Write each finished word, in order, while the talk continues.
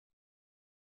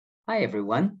Hi,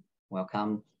 everyone.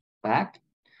 Welcome back.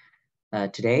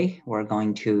 Today, we're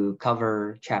going to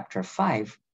cover Chapter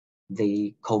 5,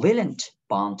 the covalent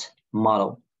bond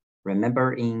model.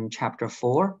 Remember in Chapter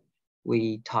 4,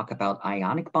 we talk about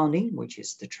ionic bonding, which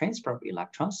is the transfer of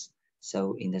electrons.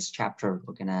 So in this chapter,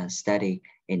 we're going to study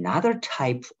another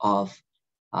type of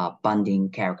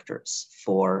bonding characters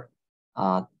for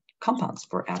compounds,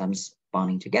 for atoms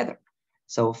bonding together.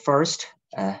 So first,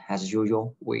 as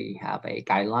usual, we have a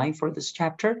guideline for this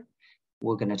chapter.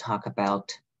 We're going to talk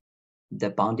about the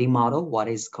bonding model, what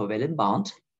is covalent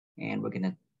bond, and we're going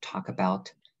to talk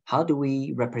about how do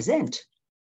we represent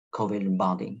covalent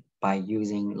bonding by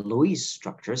using Lewis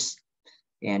structures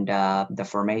and the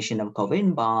formation of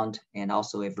covalent bond, and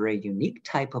also a very unique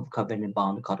type of covalent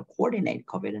bond called a coordinate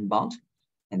covalent bond.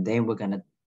 And then we're going to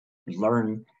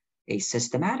learn a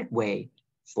systematic way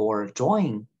for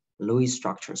drawing Lewis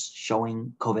structures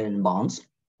showing covalent bonds.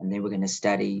 And then we're going to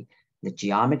study the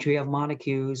geometry of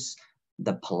molecules,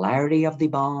 the polarity of the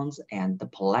bonds, and the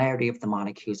polarity of the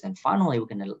molecules. And finally, we're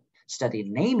going to study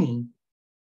naming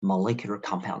molecular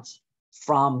compounds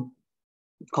from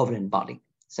covalent bonding.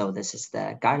 So this is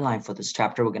the guideline for this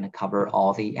chapter. We're going to cover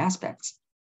all the aspects.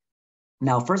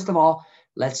 Now, first of all,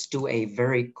 let's do a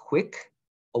very quick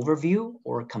overview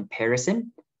or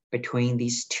comparison between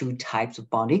these two types of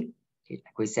bonding.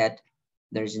 Like we said,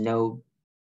 there's no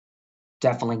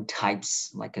defining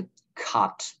types like a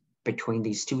cut between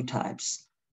these two types.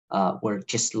 We're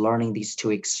just learning these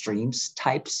two extremes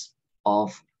types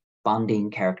of bonding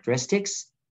characteristics.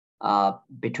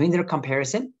 Between their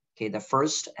comparison, okay, the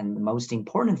first and the most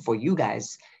important for you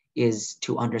guys is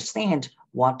to understand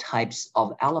what types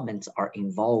of elements are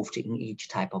involved in each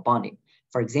type of bonding.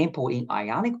 For example, in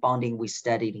ionic bonding, we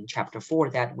studied in chapter 4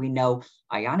 that we know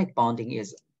ionic bonding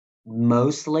is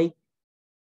mostly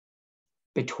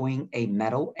between a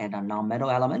metal and a non-metal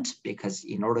element, because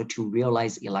in order to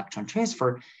realize electron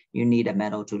transfer, you need a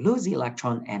metal to lose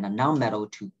electron and a non-metal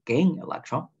to gain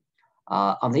electron.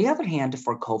 On the other hand,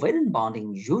 for covalent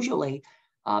bonding, usually,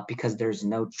 because there's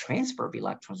no transfer of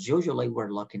electrons, usually we're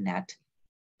looking at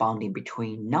bonding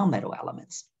between non-metal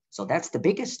elements. So that's the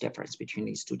biggest difference between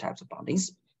these two types of bondings.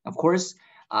 Of course,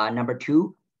 number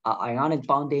two, ionic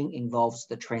bonding involves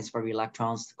the transfer of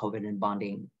electrons. Covalent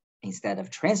bonding, instead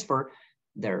of transfer,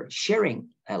 they're sharing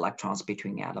electrons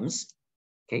between atoms.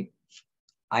 Okay,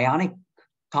 ionic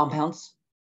compounds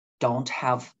don't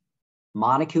have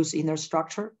molecules in their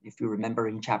structure. If you remember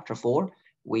in chapter 4,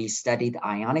 we studied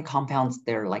ionic compounds.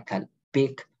 They're like a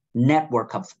big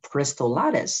network of crystal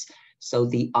lattice. So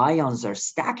the ions are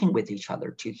stacking with each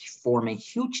other to form a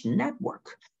huge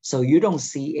network. So you don't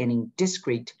see any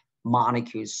discrete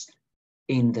molecules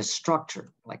in the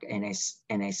structure, like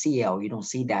NaCl. You don't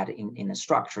see that in the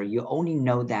structure. You only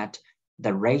know that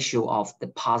the ratio of the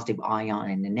positive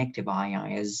ion and the negative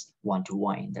ion is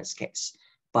 1-to-1 in this case.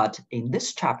 But in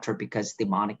this chapter, because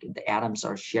the atoms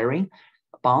are sharing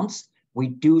bonds, we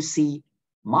do see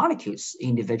molecules,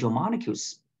 individual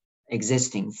molecules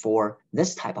existing for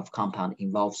this type of compound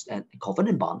involves a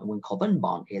covalent bond. When covalent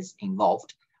bond is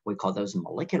involved, we call those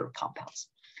molecular compounds.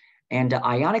 And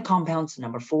ionic compounds,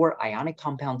 number 4, ionic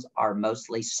compounds are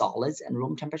mostly solids at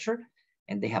room temperature,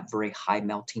 and they have very high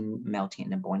melting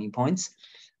and boiling points.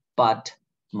 But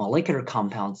molecular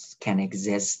compounds can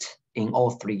exist in all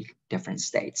 3 different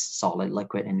states: solid,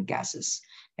 liquid, and gases.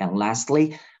 And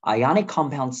lastly, ionic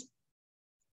compounds,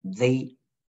 they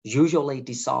usually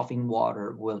dissolve in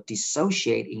water, will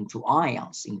dissociate into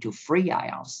ions, into free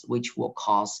ions, which will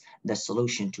cause the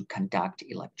solution to conduct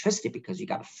electricity because you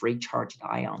got free charged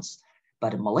ions.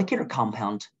 But a molecular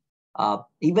compound,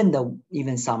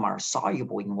 even some are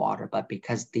soluble in water, but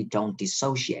because they don't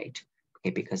dissociate, okay,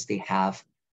 because they have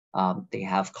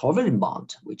covalent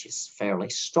bond, which is fairly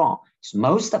strong. So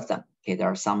most of them, okay, there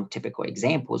are some typical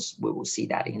examples. We will see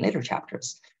that in later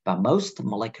chapters. But most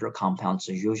molecular compounds,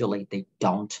 usually they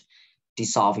don't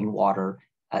dissolve in water.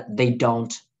 They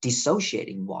don't dissociate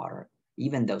in water,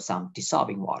 even though some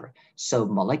dissolve in water. So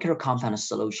molecular compound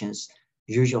solutions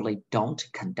usually don't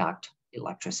conduct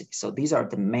electricity. So these are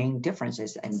the main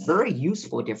differences and very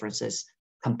useful differences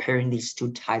comparing these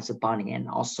two types of bonding, and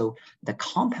also the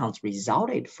compounds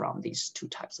resulted from these two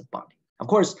types of bonding. Of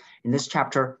course, in this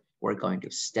chapter, we're going to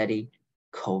study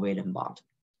covalent bond.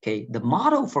 Okay, the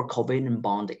model for covalent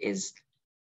bond is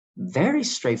very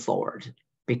straightforward.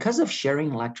 Because of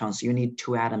sharing electrons, you need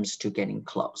 2 atoms to get in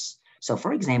close. So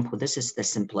for example, this is the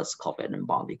simplest covalent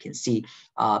bond. You can see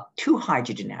 2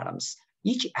 hydrogen atoms.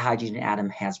 Each hydrogen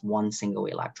atom has 1 single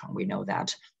electron. We know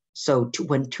that. So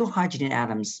when 2 hydrogen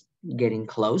atoms getting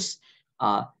close,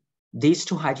 these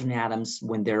 2 hydrogen atoms,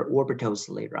 when their orbitals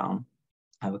later on,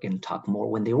 we can talk more.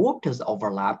 When the orbitals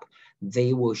overlap,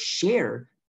 they will share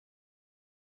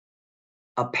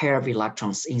a pair of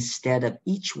electrons instead of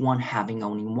each one having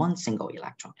only one single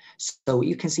electron. So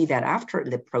you can see that after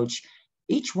the approach,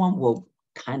 each one will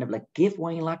kind of like give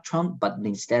one electron, but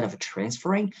instead of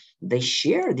transferring, they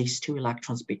share these two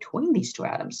electrons between these two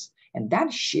atoms. And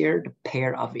that shared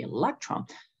pair of electron,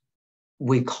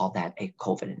 we call that a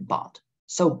covalent bond.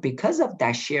 So because of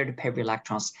that shared pair of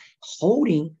electrons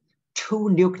holding two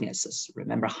nucleuses,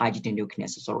 remember hydrogen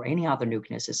nucleuses or any other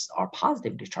nucleuses are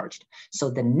positively charged. So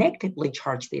the negatively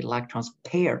charged electrons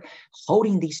pair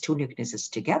holding these two nucleuses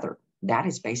together, that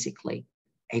is basically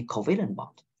a covalent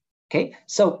bond. Okay,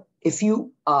 so if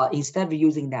you, instead of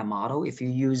using that model, if you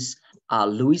use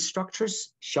Lewis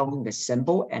structures showing the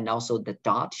symbol and also the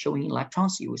dot showing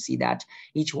electrons, you will see that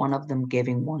each one of them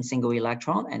giving one single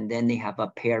electron, and then they have a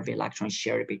pair of electrons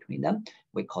shared between them.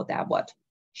 We call that what?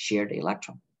 Shared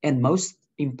electron. And most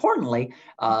importantly,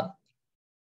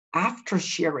 after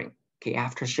sharing,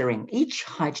 each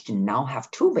hydrogen now have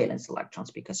two valence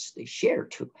electrons because they share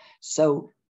two.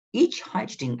 So each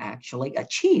hydrogen actually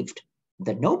achieved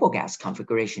the noble gas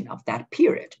configuration of that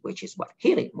period, which is what?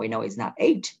 Helium. We know it's not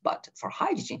 8, but for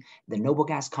hydrogen, the noble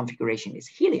gas configuration is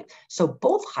helium. So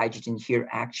both hydrogen here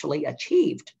actually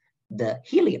achieved the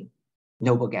helium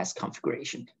noble gas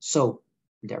configuration. So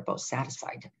they're both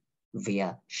satisfied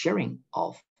via sharing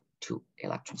of two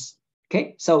electrons.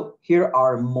 Okay, so here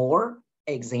are more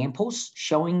examples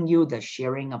showing you the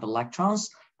sharing of electrons.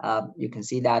 You can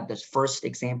see that the first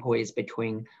example is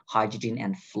between hydrogen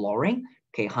and fluorine.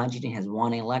 Okay, hydrogen has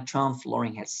 1 electron,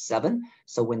 fluorine has 7.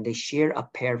 So when they share a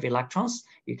pair of electrons,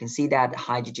 you can see that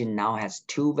hydrogen now has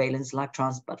 2 valence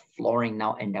electrons, but fluorine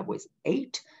now end up with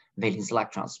 8 valence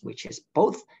electrons, which is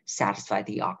both satisfy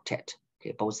the octet.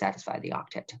 Okay, both satisfy the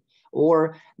octet.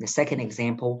 Or the second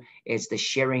example is the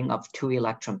sharing of 2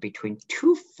 electrons between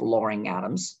 2 fluorine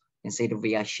atoms. Instead of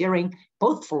via sharing,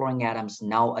 both fluorine atoms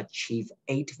now achieve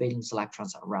 8 valence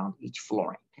electrons around each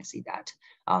fluorine. You can see that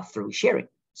through sharing.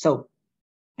 So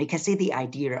you can see the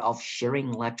idea of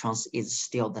sharing electrons is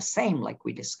still the same, like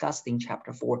we discussed in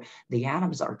chapter 4. The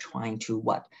atoms are trying to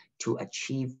what? To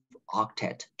achieve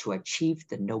octet, to achieve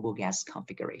the noble gas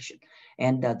configuration.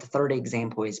 And the third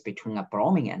example is between a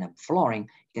bromine and a fluorine.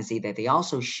 You can see that they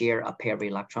also share a pair of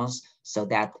electrons so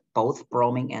that both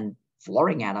bromine and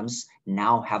fluorine atoms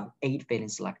now have 8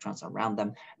 valence electrons around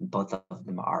them. Both of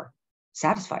them are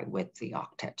satisfied with the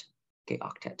octet. Okay,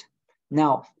 octet.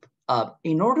 Now,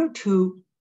 in order to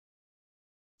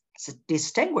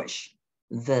distinguish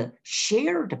the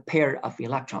shared pair of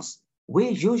electrons, we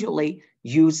usually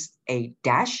use a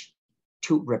dash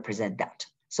to represent that.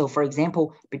 So for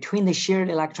example, between the shared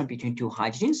electron between 2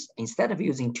 hydrogens, instead of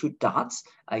using 2 dots,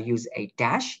 I use a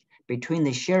dash. Between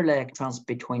the shared electrons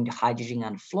between hydrogen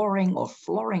and fluorine, or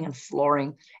fluorine and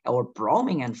fluorine, or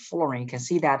bromine and fluorine, you can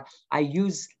see that I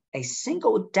use a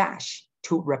single dash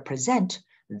to represent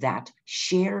that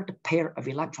shared pair of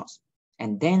electrons.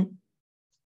 And then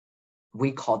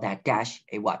we call that dash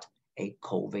a what? A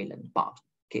covalent bond.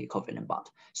 Okay, covalent bond.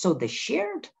 So the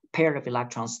shared pair of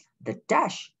electrons, the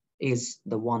dash is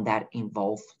the one that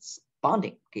involves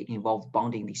bonding. Okay, involves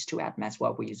bonding these 2 atoms. That's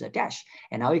why we use a dash.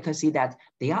 And now you can see that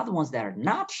the other ones that are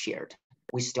not shared,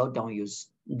 we still don't use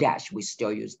dash. We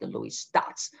still use the Lewis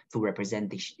dots to represent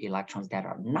the electrons that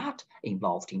are not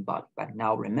involved in bonding. But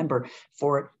now remember,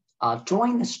 for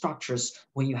drawing the structures,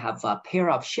 when you have a pair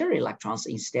of shared electrons,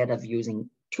 instead of using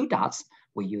 2 dots,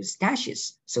 we use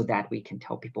dashes so that we can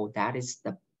tell people that is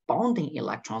the bonding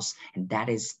electrons and that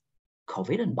is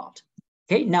covalent bond.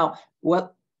 Okay, now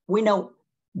what we know,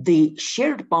 the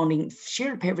shared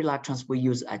pair of electrons, we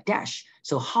use a dash.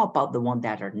 So how about the one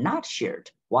that are not shared?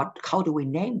 How do we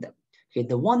name them? Okay,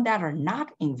 the one that are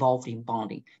not involved in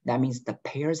bonding, that means the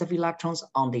pairs of electrons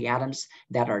on the atoms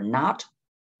that are not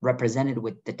represented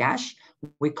with the dash,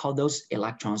 we call those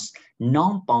electrons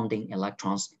non-bonding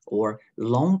electrons or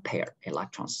lone pair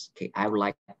electrons. Okay, I would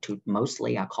like to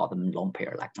I call them lone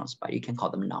pair electrons, but you can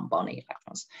call them non-bonding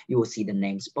electrons. You will see the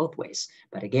names both ways.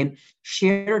 But again,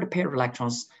 shared pair of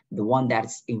electrons, the one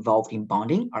that's involved in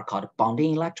bonding, are called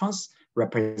bonding electrons,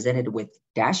 represented with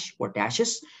dash or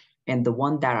dashes. And the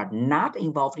one that are not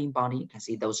involved in bonding, you can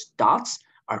see those dots,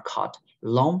 are called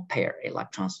lone pair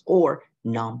electrons or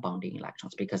non-bonding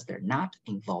electrons because they're not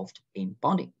involved in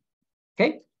bonding.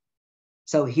 Okay,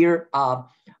 so here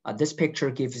this picture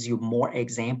gives you more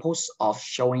examples of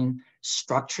showing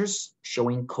structures,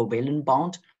 showing covalent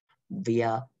bond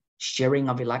via sharing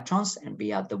of electrons and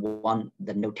via the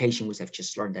notation we have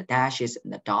just learned, the dashes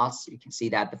and the dots. You can see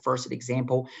that the first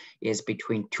example is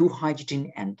between 2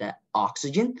 hydrogen and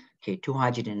oxygen. Okay, 2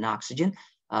 hydrogen and oxygen.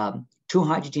 Two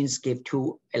hydrogens give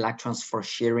 2 electrons for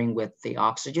sharing with the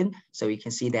oxygen. So you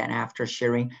can see that after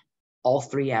sharing, all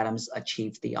 3 atoms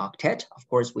achieve the octet. Of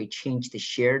course, we change the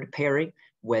shared pairing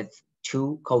with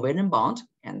 2 covalent bond,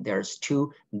 and there's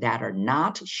 2 that are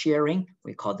not sharing.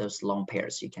 We call those lone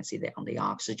pairs. You can see that on the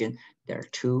oxygen, there are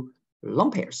 2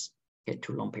 lone pairs, okay,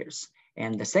 2 lone pairs.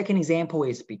 And the second example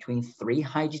is between 3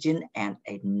 hydrogen and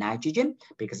a nitrogen,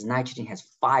 because nitrogen has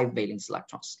 5 valence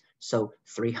electrons. So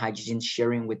 3 hydrogens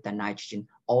sharing with the nitrogen,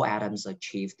 all atoms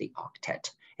achieve the octet.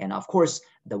 And of course,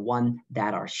 the one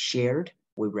that are shared,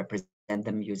 we represent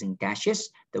them using dashes.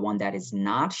 The one that is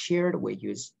not shared, we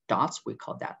use dots. We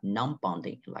call that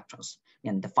non-bonding electrons.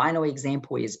 And the final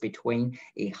example is between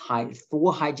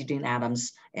 4 hydrogen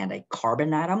atoms and a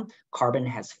carbon atom. Carbon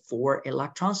has 4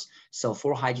 electrons. So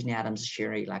 4 hydrogen atoms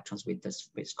share electrons with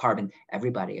carbon.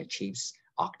 Everybody achieves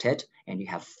octet, and you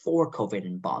have 4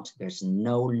 covalent bonds. There's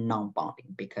no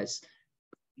non-bonding because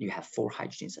you have 4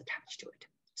 hydrogens attached to it.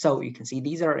 So you can see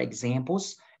these are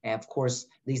examples. And of course,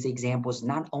 these examples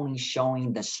not only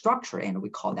showing the structure, and we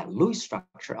call that Lewis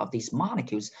structure of these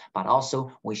molecules, but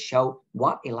also we show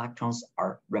what electrons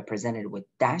are represented with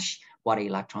dash, what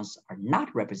electrons are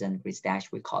not represented with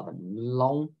dash. We call them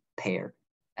lone pair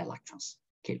electrons,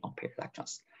 okay, lone pair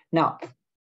electrons. Now,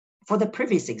 for the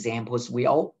previous examples, we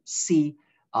all see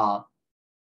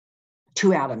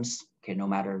 2 atoms, okay, no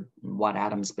matter what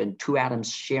atoms, but 2 atoms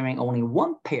sharing only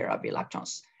 1 pair of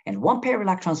electrons. And 1 pair of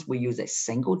electrons, we use a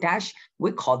single dash.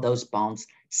 We call those bonds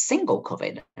single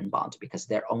covalent bonds because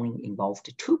they're only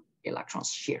involved 2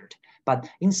 electrons shared. But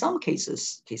in some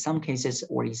cases,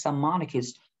 or in some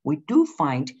molecules, we do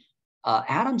find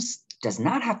atoms does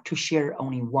not have to share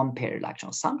only 1 pair of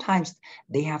electrons. Sometimes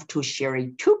they have to share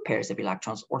 2 pairs of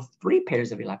electrons or 3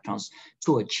 pairs of electrons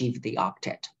to achieve the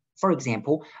octet. For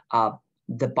example,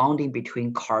 the bonding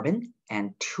between carbon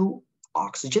and 2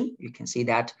 oxygen, you can see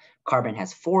that carbon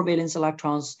has 4 valence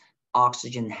electrons,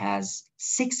 oxygen has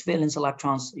 6 valence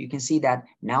electrons. You can see that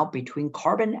now between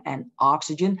carbon and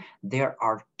oxygen, there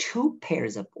are 2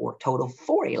 pairs of, or total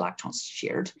 4 electrons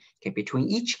shared, okay, between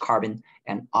each carbon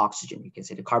and oxygen. You can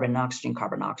see the carbon, oxygen,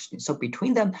 carbon, oxygen. So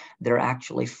between them, there are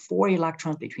actually 4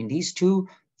 electrons between these 2,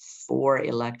 4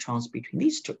 electrons between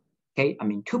these 2, okay? I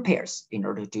mean, 2 pairs in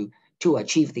order to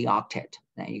achieve the octet.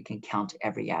 Now you can count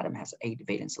every atom has 8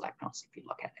 valence electrons if you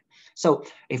look at it. So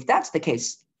if that's the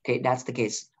case, okay, that's the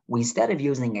case, instead of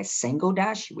using a single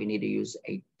dash, we need to use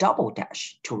a double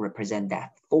dash to represent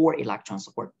that 4 electrons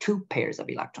or 2 pairs of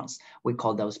electrons. We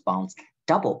call those bonds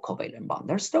double covalent bond.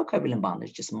 They're still covalent bond,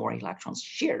 there's just more electrons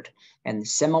shared. And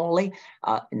similarly,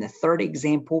 in the third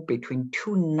example, between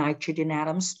 2 nitrogen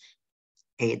atoms,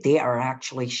 okay, they are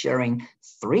actually sharing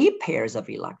 3 pairs of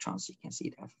electrons. You can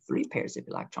see that 3 pairs of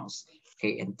electrons.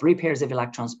 Okay, and 3 pairs of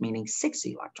electrons meaning 6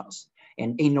 electrons.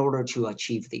 And in order to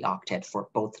achieve the octet for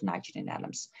both nitrogen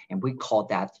atoms, and we call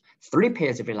that 3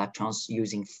 pairs of electrons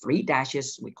using 3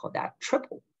 dashes. We call that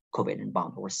triple covalent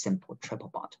bond or simple triple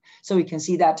bond. So you can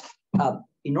see that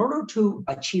in order to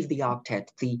achieve the octet,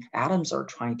 the atoms are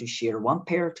trying to share 1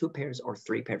 pair, 2 pairs, or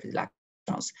 3 pairs of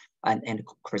electrons. And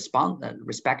correspond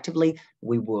respectively,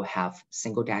 we will have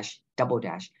single dash, double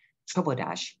dash, triple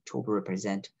dash to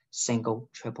represent single,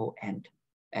 triple,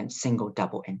 and single,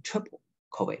 double, and triple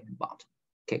covalent bond.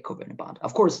 Okay, covalent bond.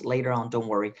 Of course, later on, don't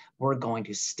worry, we're going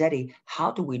to study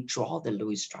how do we draw the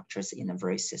Lewis structures in a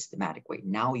very systematic way.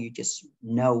 Now you just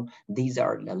know these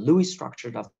are the Lewis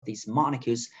structures of these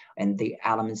molecules, and the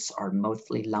elements are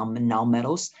mostly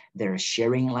nonmetals. They're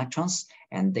sharing electrons,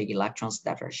 and the electrons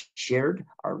that are shared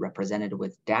are represented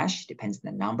with dash, depends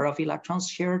on the number of electrons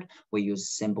shared. We use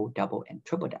single, double, and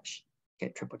triple dash.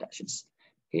 Okay, triple dashes.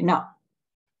 Okay, now,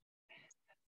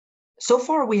 so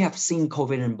far we have seen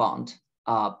covalent bond.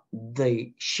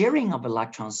 The sharing of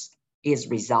electrons is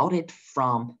resulted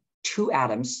from 2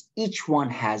 atoms. Each one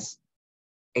has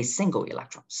a single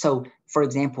electron. So for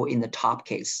example, in the top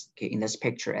case, okay, in this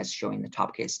picture as shown in the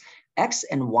top case, X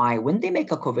and Y, when they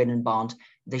make a covalent bond,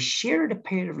 the shared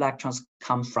pair of electrons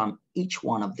come from each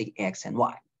one of the X and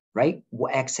Y, right?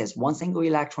 X has 1 single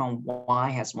electron, Y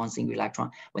has 1 single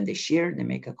electron. When they share, they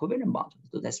make a covalent bond.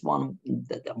 So that's one,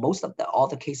 most of all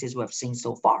the cases we have seen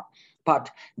so far.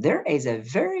 But there is a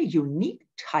very unique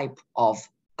type of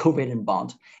covalent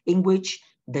bond in which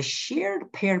the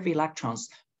shared pair of electrons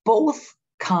both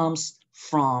comes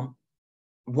from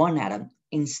 1 atom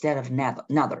instead of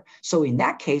another. So in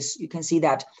that case, you can see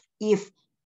that if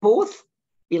both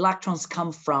electrons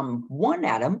come from 1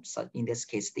 atom, so in this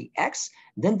case, the X,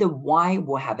 then the Y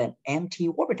will have an empty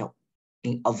orbital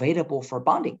available for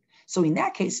bonding. So in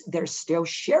that case, they're still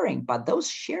sharing, but those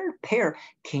shared pair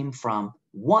came from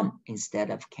one instead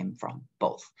of came from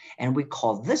both. And we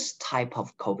call this type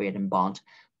of covalent bond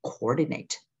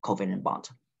coordinate covalent bond.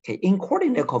 Okay, in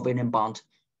coordinate covalent bond,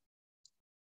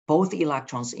 both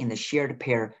electrons in the shared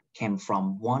pair came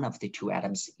from one of the two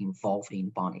atoms involved in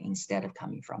bonding instead of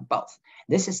coming from both.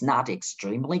 This is not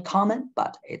extremely common,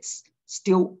 but it's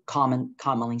still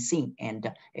commonly seen,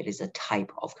 and it is a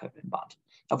type of covalent bond.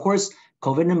 Of course,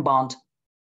 covalent bond,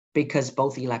 because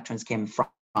both electrons came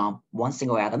from one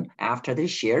single atom, after they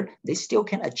share, they still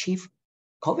can achieve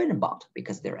covalent bond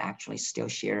because they're actually still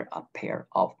share a pair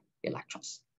of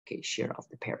electrons. Okay, share of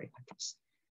the pair electrons.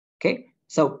 Okay,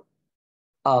 so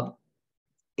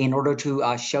in order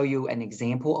to show you an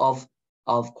example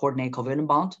of coordinate covalent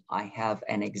bond, I have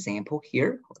an example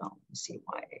here. Hold on, let me see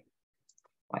why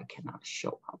I cannot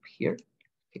show up here.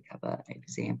 Pick up an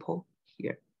example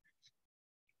here.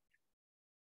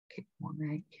 Okay, why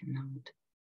I cannot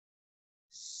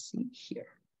see here.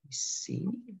 Let me see.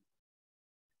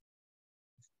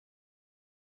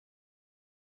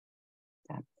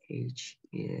 That page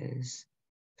is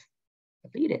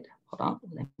deleted. Hold on,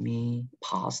 let me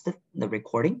pause the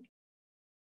recording.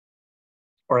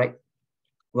 All right,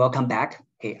 welcome back.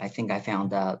 Okay, I think I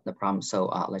found the problem, so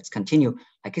let's continue.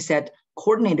 Like I said,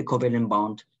 coordinated covalent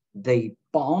bond, the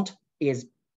bond is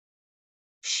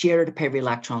shared pair of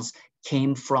electrons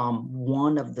came from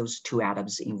one of those two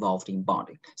atoms involved in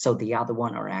bonding. So the other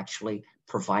one are actually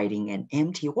providing an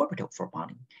empty orbital for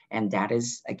bonding. And that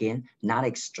is, again, not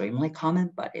extremely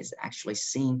common, but is actually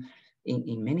seen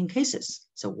in many cases.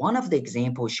 So one of the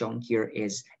examples shown here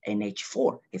is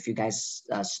NH4. If you guys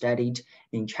studied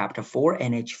in chapter 4,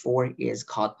 NH4 is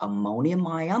called ammonium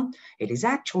ion. It is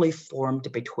actually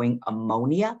formed between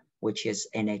ammonia, which is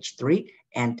NH3,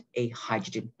 and a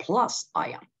hydrogen plus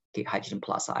ion. Okay, hydrogen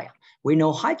plus ion. We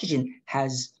know hydrogen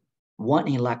has one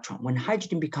electron. When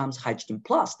hydrogen becomes hydrogen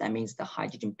plus, that means the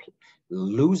hydrogen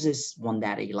loses one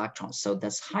that electron. So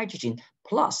this hydrogen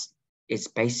plus is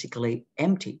basically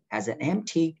empty, has an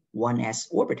empty 1s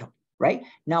orbital, right?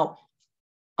 Now,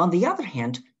 on the other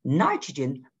hand,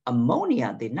 nitrogen,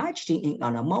 ammonia, the nitrogen in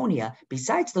an ammonia,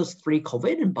 besides those three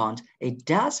covalent bonds, it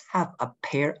does have a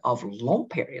pair of lone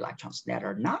pair electrons that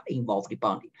are not involved in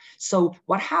bonding. So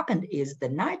what happened is the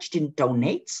nitrogen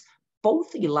donates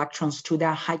both electrons to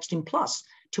that hydrogen plus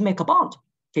to make a bond,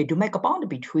 okay, to make a bond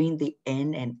between the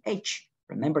N and H.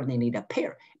 Remember, they need a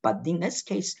pair, but in this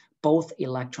case, both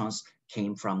electrons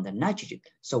came from the nitrogen.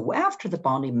 So after the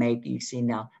bonding made, you see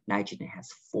now nitrogen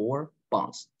has 4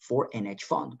 bonds, 4 NH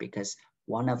bond, because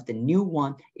one of the new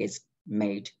one is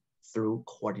made through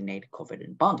coordinated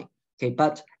covalent bonding. Okay,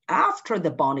 but after the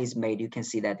bond is made, you can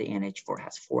see that the NH4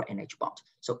 has 4 NH bonds.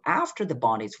 So after the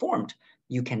bond is formed,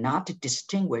 you cannot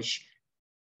distinguish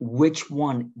which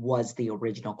one was the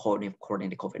original coordinated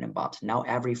covalent bond. Now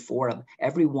every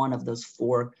one of those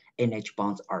 4 NH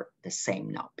bonds are the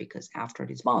same now, because after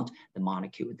this bond, the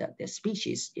molecule, the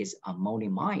species is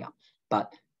ammonium ion.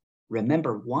 But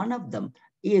remember, one of them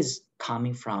is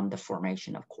coming from the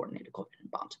formation of coordinated covalent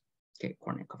bond. Okay,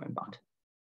 coordinated covalent bond.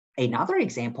 Another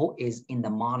example is in the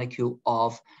molecule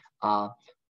of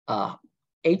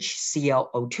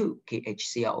HClO2. Okay,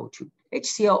 HClO2.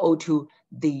 HClO2,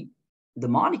 the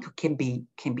molecule can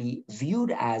be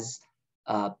viewed as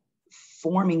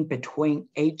forming between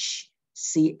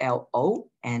HClO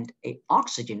and an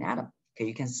oxygen atom.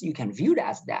 Okay, you can view it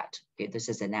as that. Okay, this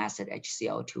is an acid.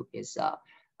 HClO2 is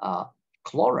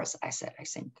chlorous acid, I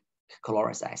think,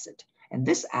 chlorous acid. And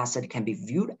this acid can be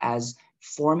viewed as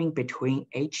forming between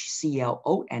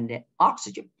HClO and an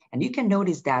oxygen. And you can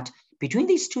notice that between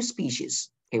these two species,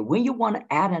 okay, when you want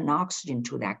to add an oxygen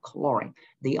to that chlorine,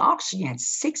 the oxygen has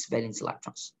 6 valence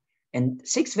electrons. And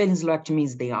 6 valence electron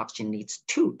means the oxygen needs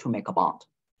 2 to make a bond.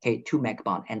 Okay, 2 make a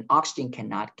bond. And oxygen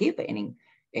cannot give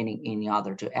any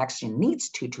other to oxygen needs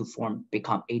to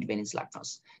become 8 valence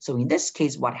electrons. So in this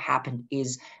case, what happened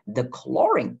is the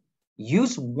chlorine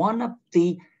used one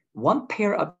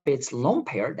pair of its lone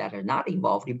pair that are not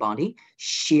involved in bonding,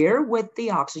 share with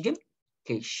the oxygen.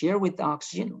 Okay, share with the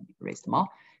oxygen. Let me erase them all.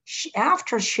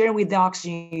 After sharing with the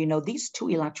oxygen, you know, these 2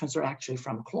 electrons are actually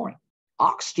from chlorine.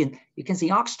 Oxygen, you can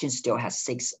see oxygen still has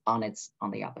 6 on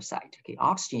the other side. Okay,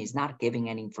 oxygen is not giving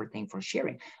anything for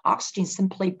sharing. Oxygen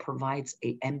simply provides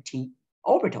an empty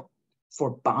orbital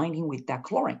for binding with that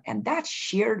chlorine. And that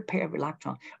shared pair of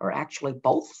electrons are actually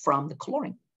both from the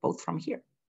chlorine, both from here.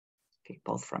 Okay,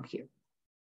 both from here.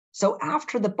 So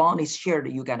after the bond is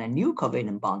shared, you got a new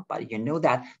covalent bond, but you know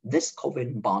that this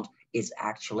covalent bond is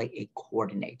actually a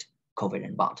coordinate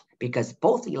covalent bond because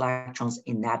both electrons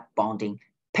in that bonding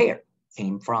pair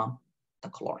came from the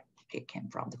chlorine. okay, came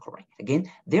from the chlorine. Again,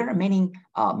 there are many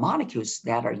molecules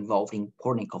that are involved in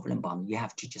coordinate covalent bond. You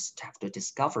have to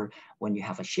discover when you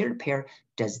have a shared pair,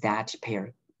 does that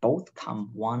pair both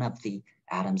come one of the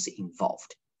atoms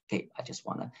involved? Okay, I just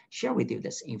want to share with you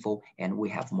this info, and we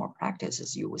have more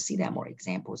practices. You will see that more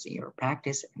examples in your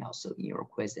practice and also in your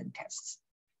quiz and tests.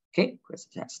 Okay, quiz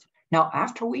and test. Now,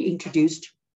 after we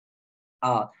introduced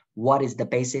what is the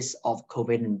basis of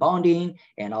covalent bonding,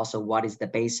 and also what is the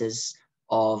basis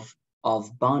of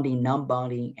bonding,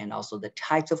 non-bonding, and also the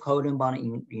types of covalent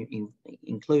bonding,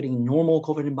 including normal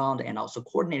covalent bond and also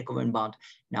coordinated covalent bond.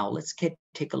 Now let's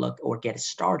take a look or get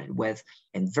started with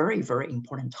a very, very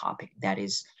important topic. That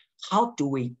is, how do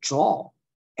we draw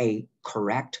a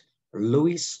correct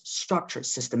Lewis structure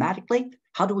systematically?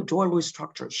 How do we draw a Lewis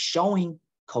structure showing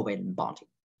covalent bonding?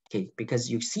 Okay, because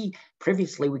you see,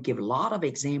 previously we give a lot of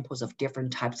examples of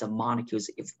different types of molecules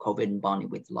if covalent bonding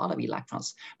with a lot of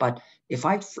electrons. But if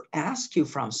I ask you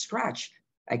from scratch,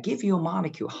 I give you a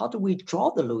molecule, how do we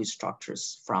draw the Lewis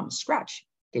structures from scratch?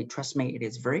 Okay, trust me, it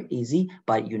is very easy,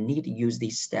 but you need to use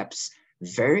these steps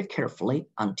very carefully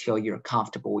until you're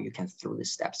comfortable. You can throw the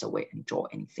steps away and draw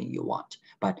anything you want.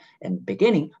 But in the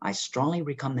beginning, I strongly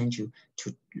recommend you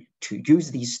to use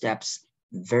these steps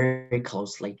very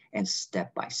closely and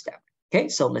step by step. Okay,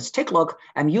 so let's take a look.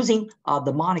 I'm using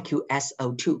the molecule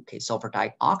SO2, okay, sulfur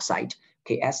dioxide.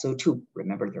 Okay, SO2,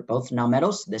 remember they're both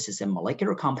nonmetals. This is a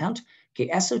molecular compound. Okay,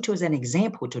 SO2 is an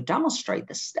example to demonstrate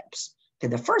the steps. Okay,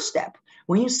 the first step,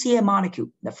 when you see a molecule,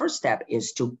 the first step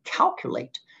is to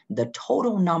calculate the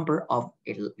total number of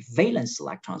valence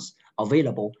electrons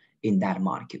available in that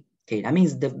molecule. Okay, that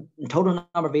means the total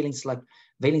number of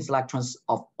valence electrons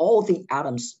of all the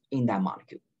atoms in that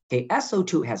molecule. Okay,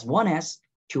 SO2 has one S,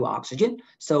 two oxygen.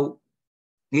 So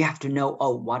you have to know,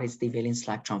 oh, what is the valence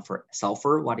electron for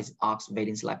sulfur? What is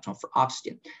valence electron for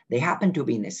oxygen? They happen to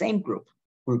be in the same group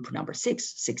number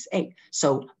 6A.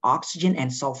 So oxygen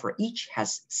and sulfur each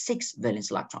has 6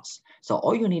 valence electrons. So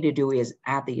all you need to do is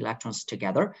add the electrons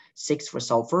together, 6 for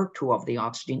sulfur, 2 of the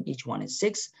oxygen, each one is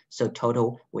 6. So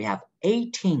total, we have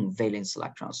 18 valence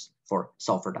electrons for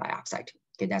sulfur dioxide.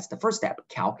 Okay, that's the first step.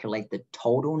 Calculate the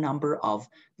total number of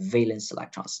valence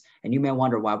electrons. And you may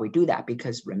wonder why we do that,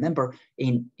 because remember,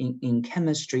 in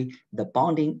chemistry, the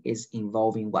bonding is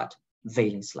involving what?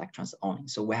 Valence electrons only.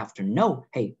 So we have to know,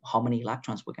 hey, how many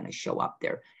electrons we're going to show up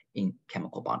there in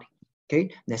chemical bonding.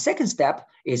 Okay, the second step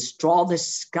is draw the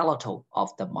skeletal of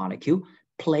the molecule,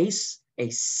 place a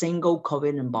single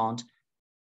covalent bond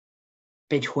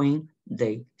between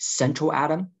the central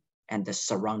atom and the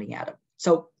surrounding atom.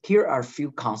 So here are a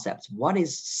few concepts. What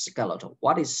is skeletal?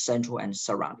 What is central and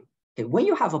surrounding? Okay, when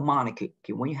you have a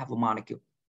molecule,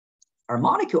 our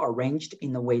molecule arranged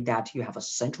in the way that you have a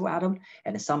central atom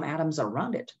and some atoms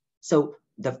around it. So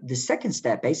the second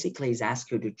step basically is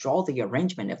ask you to draw the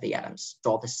arrangement of the atoms,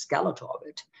 draw the skeletal of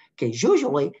it. Okay,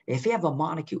 usually if you have a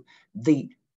molecule, the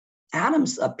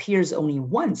atoms appears only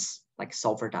once, like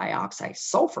sulfur dioxide.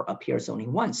 Sulfur appears only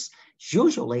once,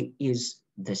 usually is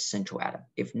the central atom.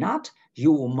 If not,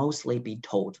 you will mostly be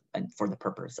told, and for the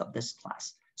purpose of this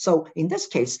class. So in this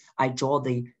case, I draw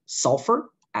the sulfur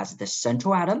as the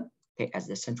central atom, okay, as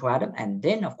the central atom, and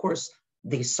then of course,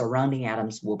 the surrounding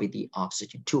atoms will be the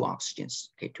oxygen, 2 oxygens,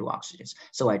 okay, 2 oxygens.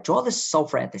 So I draw the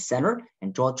sulfur at the center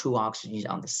and draw 2 oxygens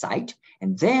on the side,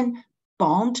 and then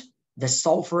bond the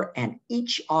sulfur and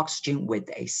each oxygen with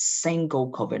a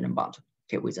single covalent bond,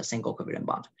 okay, with a single covalent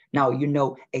bond. Now, you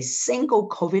know, a single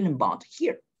covalent bond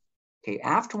here, okay,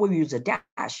 after we use a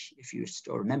dash, if you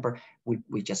still remember,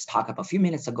 we just talked about a few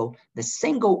minutes ago, the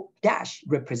single dash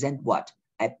represent what?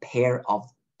 A pair of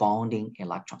bonding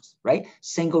electrons, right?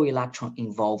 Single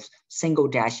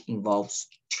dash involves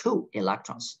 2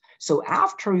 electrons. So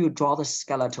after you draw the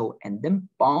skeletal and then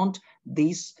bond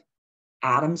these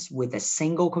atoms with a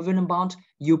single covalent bond,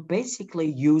 you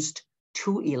basically used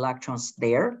 2 electrons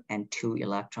there and 2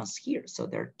 electrons here. So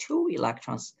there are 2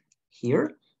 electrons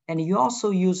here, and you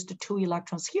also used 2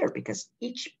 electrons here because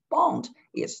each bond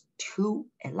is 2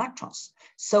 electrons.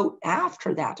 So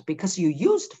after that, because you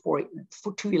used for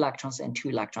 2 electrons and 2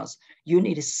 electrons, you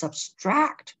need to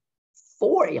subtract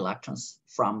 4 electrons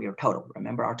from your total.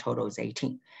 Remember, our total is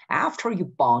 18. After you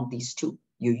bond these 2,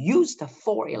 you used the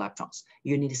 4 electrons.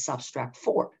 You need to subtract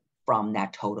 4 from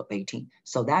that total 18.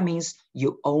 So that means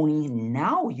you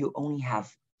only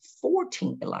have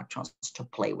 14 electrons to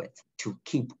play with to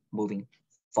keep moving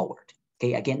forward.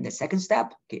 Okay, again, the second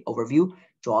step, okay, overview,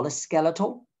 draw the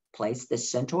skeletal, place the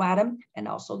central atom and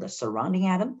also the surrounding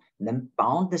atom, then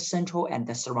bound the central and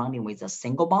the surrounding with a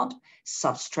single bond,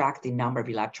 subtract the number of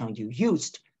electrons you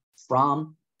used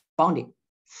from bonding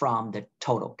from the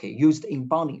total, okay, used in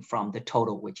bonding from the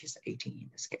total, which is 18 in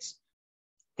this case.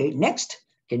 Okay, next,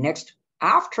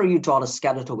 after you draw the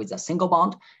skeletal with a single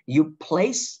bond, you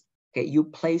place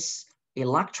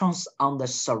electrons on the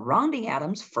surrounding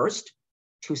atoms first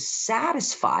to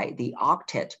satisfy the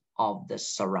octet of the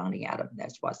surrounding atom.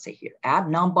 That's what I say here. Add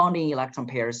non-bonding electron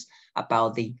pairs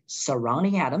about the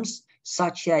surrounding atoms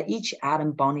such that each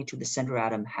atom bonding to the central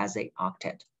atom has an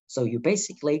octet. So you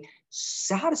basically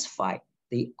satisfy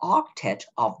the octet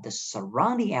of the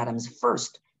surrounding atoms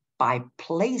first by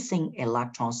placing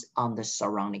electrons on the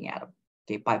surrounding atom.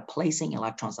 Okay, by placing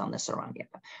electrons on the surrounding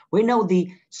atom. We know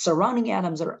the surrounding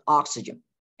atoms are oxygen,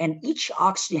 and each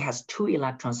oxygen has 2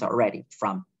 electrons already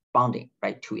from bonding,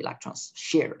 right? 2 electrons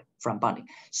shared from bonding.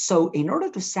 So in order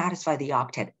to satisfy the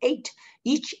octet 8,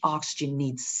 each oxygen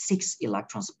needs 6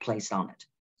 electrons placed on it.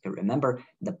 Okay, remember,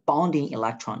 the bonding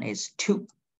electron is 2.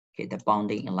 Okay, the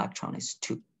bonding electron is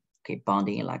 2. Okay,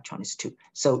 bonding electron is 2.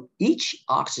 So each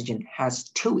oxygen has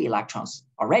 2 electrons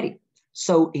already.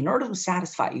 So in order to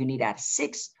satisfy, you need to add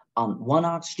 6 on one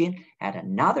oxygen, add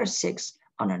another 6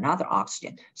 on another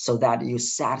oxygen, so that you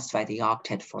satisfy the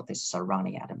octet for the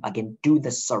surrounding atom. Again, do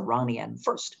the surrounding atom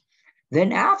first.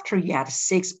 Then after you add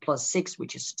 6 plus 6,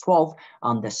 which is 12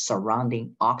 on the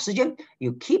surrounding oxygen,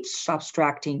 you keep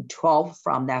subtracting 12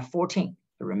 from that 14.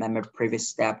 Remember the previous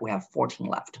step, we have 14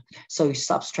 left. So you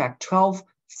subtract 12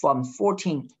 from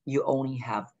 14, you only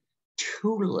have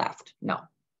 2 left. No,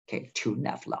 okay, 2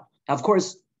 left. Of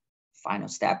course, final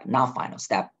step, not final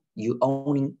step, the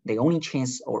only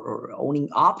chance or only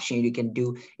option you can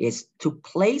do is to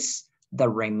place the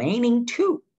remaining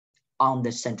 2 on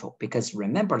the central, because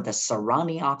remember, the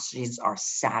surrounding oxygens are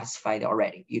satisfied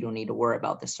already. You don't need to worry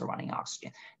about the surrounding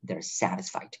oxygen. They're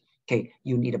satisfied. Okay,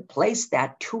 you need to place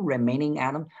that 2 remaining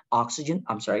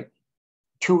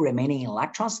 2 remaining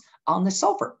electrons on the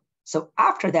sulfur. So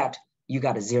after that, you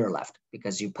got a 0 left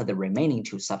because you put the remaining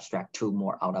 2, subtract 2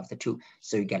 more out of the 2.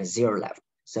 So you get a 0 left.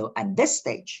 So at this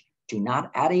stage, do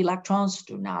not add electrons,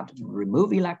 do not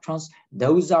remove electrons.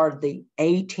 Those are the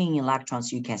 18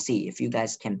 electrons you can see. If you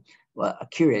guys can, are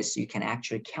curious, you can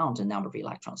actually count the number of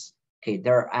electrons. Okay,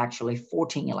 there are actually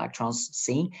 14 electrons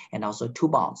seen and also 2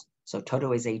 bonds. So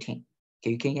total is 18.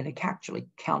 Okay, you can actually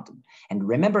count them. And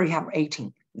remember, you have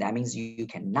 18. That means you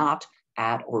cannot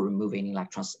add or remove any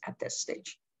electrons at this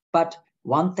stage. But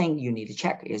one thing you need to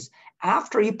check is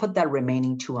after you put that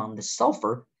remaining 2 on the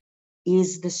sulfur,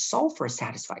 is the sulfur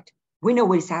satisfied? We know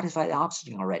we satisfied the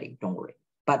oxygen already, don't worry.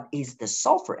 But is the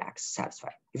sulfur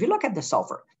satisfied? If you look at the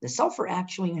sulfur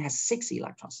actually has 6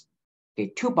 electrons.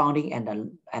 Okay, 2 bonding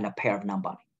and a pair of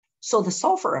non-bonding. So the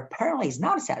sulfur apparently is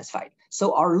not satisfied.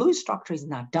 So our Lewis structure is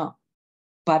not done.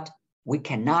 But we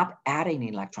cannot add any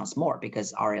electrons more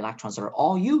because our electrons are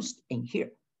all used in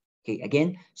here. Okay,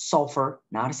 again, sulfur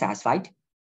not satisfied,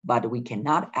 but we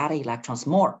cannot add electrons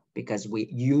more because we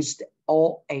used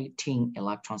all 18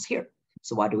 electrons here.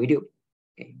 So what do we do?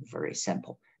 Okay, very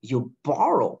simple. You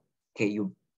borrow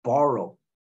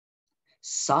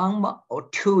some or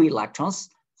 2 electrons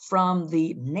from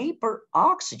the neighbor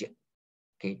oxygen.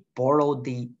 Okay, borrow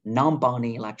the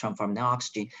non-bonding electron from the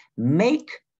oxygen,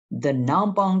 make the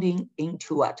non-bonding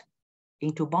into what?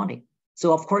 Into bonding.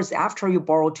 So of course, after you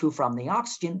borrow 2 from the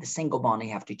oxygen, the single bonding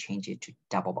have to change it to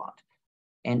double bond.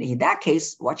 And in that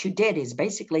case, what you did is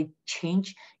basically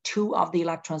change 2 of the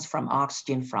electrons from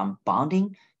oxygen from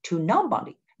bonding to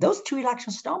non-bonding. Those 2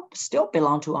 electrons still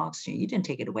belong to oxygen. You didn't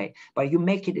take it away, but you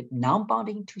make it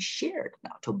non-bonding to shared,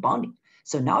 now to bonding.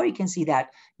 So now you can see that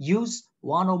use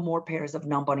 1 or more pairs of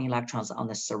non-bonding electrons on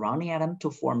the surrounding atom to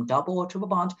form double or triple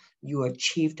bond. You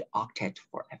achieved octet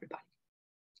for everybody.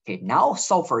 Okay, now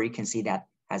sulfur, you can see that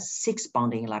has 6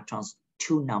 bonding electrons,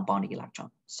 2 non-bonding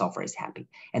electrons. Sulfur is happy.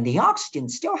 And the oxygen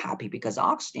is still happy because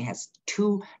oxygen has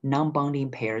 2 non-bonding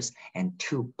pairs and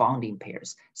 2 bonding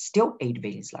pairs, still 8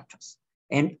 valence electrons.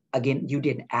 And again, you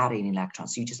didn't add any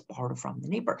electrons, you just borrowed from the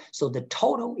neighbor. So the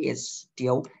total is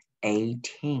still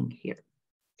 18 here.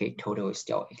 Okay, total is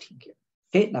still 18 here.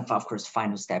 Okay, now of course,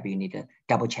 final step, you need to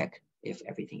double check if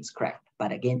everything is correct.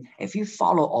 But again, if you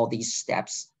follow all these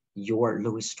steps, your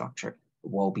Lewis structure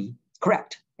will be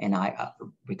correct. And I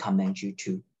recommend you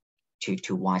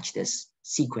to watch this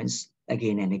sequence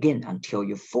again and again until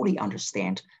you fully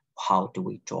understand how do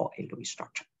we draw a Lewis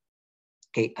structure.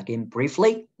 Okay, again,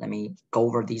 briefly, let me go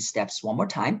over these steps one more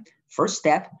time. First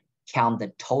step, count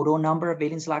the total number of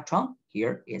valence electron.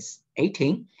 Here is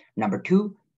 18. Number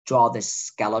 2, draw the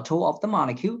skeletal of the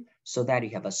molecule so that you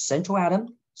have a central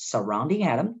atom, surrounding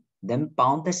atom, then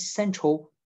bond the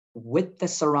central with the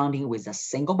surrounding with a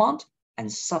single bond and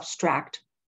subtract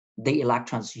the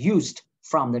electrons used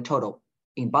from the total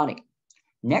in bonding.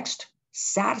 Next,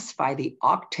 satisfy the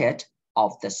octet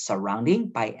of the surrounding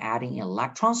by adding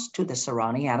electrons to the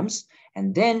surrounding atoms,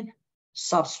 and then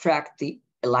subtract the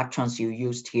electrons you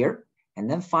used here. And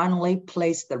then finally,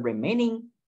 place the remaining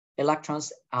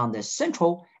electrons on the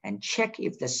central and check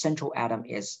if the central atom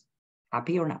is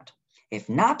happy or not. If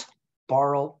not,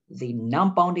 borrow the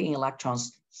non-bonding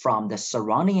electrons from the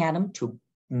surrounding atom to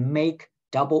make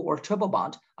double or triple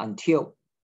bond until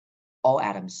all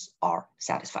atoms are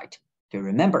satisfied. So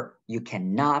remember, you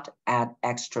cannot add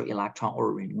extra electron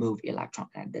or remove electron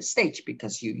at this stage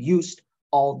because you used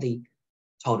all the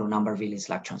total number of valence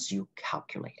electrons you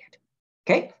calculated.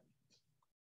 Okay,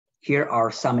 here are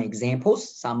some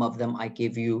examples. Some of them I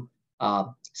give you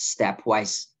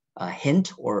stepwise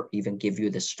hint or even give you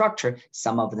the structure.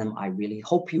 Some of them I really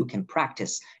hope you can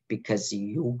practice because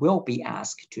you will be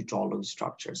asked to draw Lewis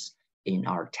structures in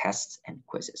our tests and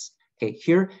quizzes. Okay,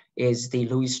 here is the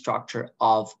Lewis structure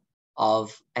of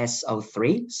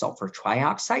SO3, sulfur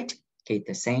trioxide. Okay,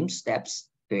 the same steps.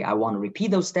 Okay, I want to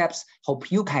repeat those steps.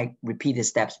 Hope you can repeat the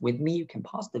steps with me. You can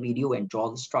pause the video and draw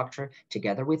the structure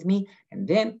together with me. And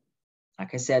then,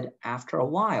 like I said, after a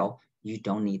while, you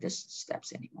don't need these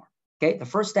steps anymore. Okay, the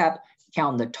first step,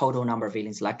 count the total number of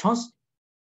valence electrons.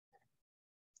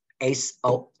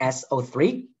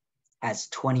 SO3 has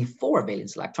 24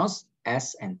 valence electrons,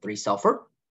 S and 3 sulfur.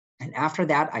 And after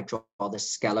that, I draw the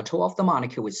skeletal of the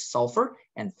molecule with sulfur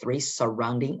and 3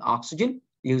 surrounding oxygen.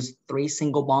 Use 3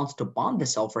 single bonds to bond the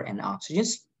sulfur and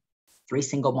oxygens. 3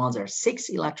 single bonds are 6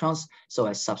 electrons, so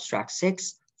I subtract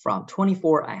 6 from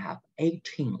 24, I have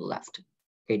 18 left.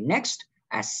 Okay, next,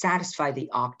 I satisfy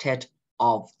the octet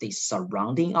of the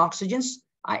surrounding oxygens.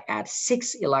 I add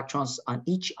 6 electrons on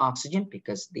each oxygen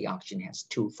because the oxygen has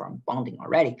 2 from bonding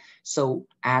already. So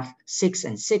add 6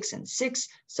 and 6 and 6.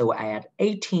 So I add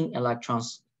 18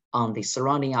 electrons on the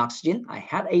surrounding oxygen. I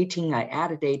had 18, I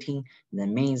added 18. That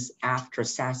means after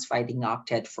satisfying the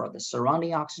octet for the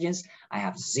surrounding oxygens, I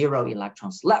have 0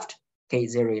 electrons left. Okay,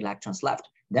 0 electrons left.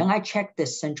 Then I check the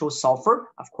central sulfur.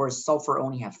 Of course, sulfur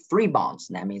only have 3 bonds.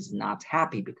 That means not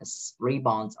happy because 3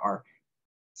 bonds are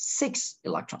 6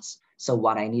 electrons. So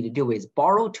what I need to do is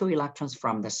borrow 2 electrons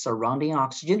from the surrounding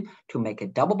oxygen to make a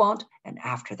double bond. And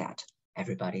after that,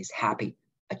 everybody is happy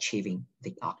achieving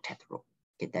the octet rule.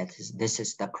 Okay, this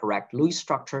is the correct Lewis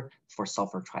structure for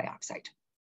sulfur trioxide.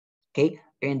 Okay,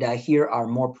 and here are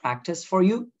more practice for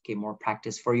you. Okay, more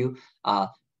practice for you.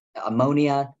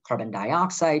 Ammonia, carbon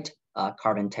dioxide,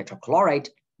 carbon tetrachloride.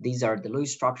 These are the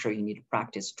Lewis structure you need to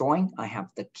practice drawing. I have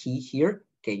the key here.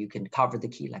 Okay, you can cover the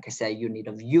key. Like I said, you need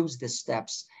to use the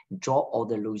steps, draw all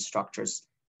the Lewis structures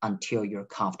until you're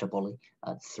comfortably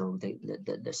through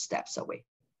the steps away.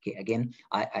 Okay, again,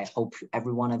 I hope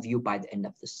every one of you by the end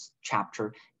of this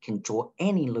chapter can draw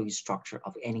any Lewis structure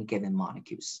of any given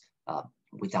molecules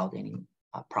without any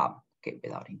problem. Okay,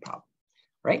 without any problem,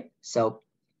 right? So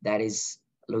that is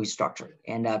Lewis structure.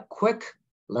 And a quick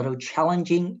little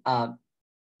challenging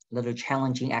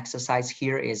exercise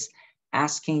here is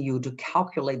asking you to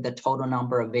calculate the total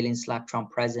number of valence electron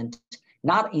present,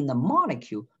 not in the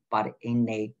molecule, but in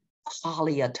a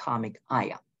polyatomic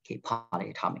ion. Okay,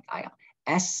 polyatomic ion.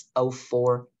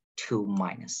 SO4 2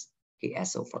 minus. Okay,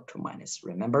 SO4 2 minus.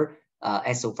 Remember,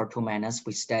 SO4 2 minus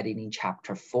we studied in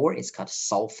chapter 4. It's called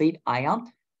sulfate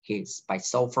ion. Okay, it's by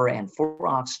sulfur and 4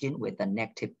 oxygen with a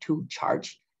 -2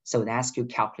 charge. So it asks you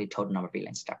calculate total number of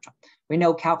valence electron. We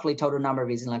know calculate total number of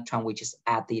valence electron, which is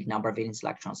add the number of valence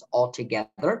electrons all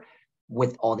together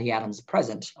with all the atoms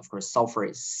present. Of course, sulfur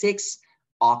is 6,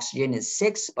 oxygen is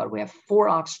 6, but we have 4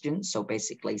 oxygen. So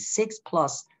basically 6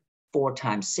 plus 4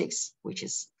 times 6, which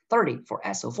is 30 for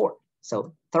SO4.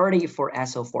 So 30 for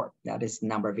SO4, that is the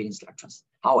number of valence electrons.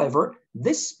 However,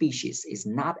 this species is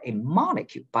not a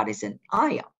molecule, but it's an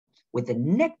ion with a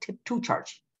 -2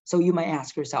 charge. So you may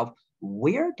ask yourself,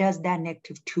 where does that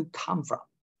 -2 come from?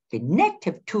 Okay,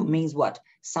 -2 means what?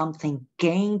 Something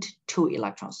gained 2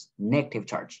 electrons, negative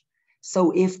charge.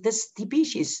 So if this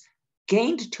species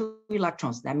gained 2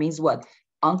 electrons, that means what?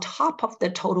 On top of the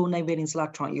total valence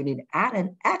electron, you need to add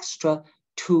an extra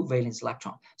 2 valence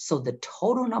electron. So the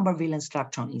total number of valence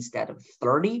electron instead of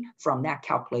 30 from that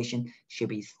calculation should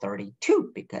be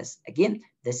 32 because again,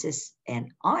 this is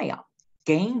an ion,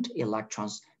 gained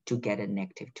electrons to get a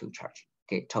 -2 charge.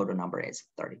 Okay, total number is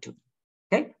 32.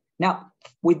 Okay, now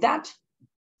with that,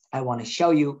 I want to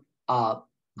show you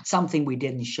something we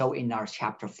didn't show in our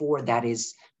chapter 4, that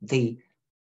is the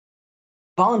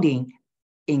bonding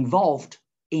involved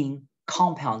in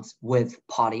compounds with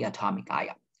polyatomic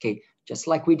ion. Okay, just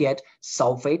like we did,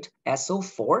 sulfate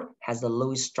SO4 has the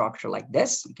Lewis structure like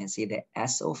this. You can see the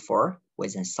SO4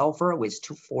 with a sulfur with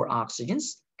 2 4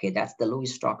 oxygens. Okay, that's the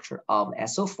Lewis structure of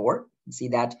SO4. You see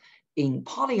that in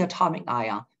polyatomic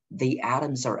ion, the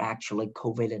atoms are actually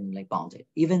covalently bonded,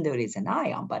 even though it is an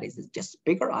ion, but it's just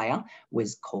bigger ion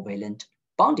with covalent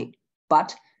bonding.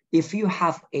 But if you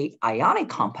have an ionic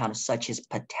compound such as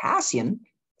potassium,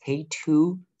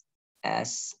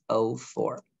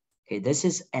 K2SO4, okay, this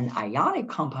is an ionic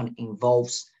compound,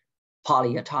 involves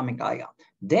polyatomic ion.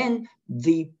 Then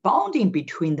the bonding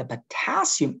between the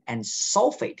potassium and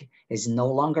sulfate is no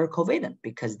longer covalent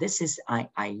because this is an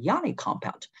ionic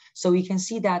compound. So you can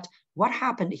see that what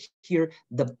happened here,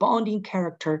 the bonding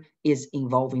character is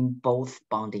involving both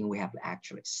bonding we have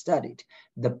actually studied.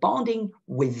 The bonding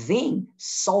within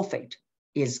sulfate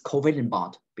is covalent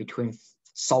bond between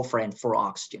sulfur and 4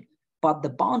 oxygen. But the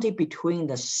bonding between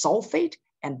the sulfate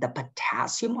and the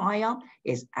potassium ion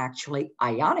is actually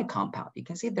ionic compound. You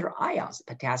can see there are ions,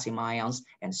 potassium ions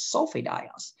and sulfate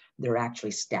ions. They're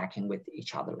actually stacking with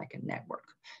each other like a network.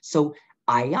 So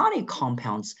ionic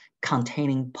compounds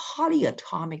containing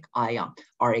polyatomic ion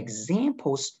are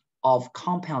examples of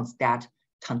compounds that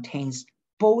contains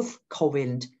both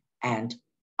covalent and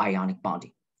ionic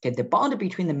bonding. Okay, the bond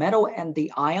between the metal and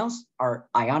the ions are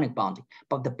ionic bonding,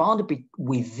 but the bond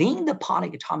within the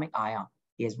polyatomic ion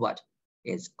is what?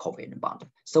 Is covalent bond.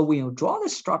 So when you draw the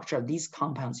structure of these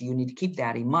compounds, you need to keep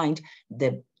that in mind.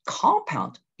 The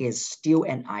compound is still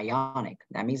an ionic.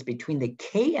 That means between the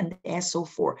K and the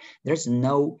SO4, there's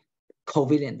no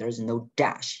covalent, there's no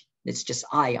dash. It's just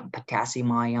ion,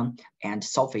 potassium ion and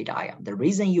sulfate ion. The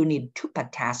reason you need 2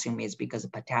 potassium is because the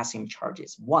potassium charge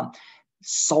is 1.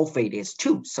 Sulfate is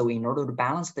 2. So in order to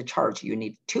balance the charge, you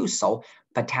need 2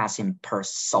 potassium per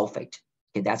sulfate.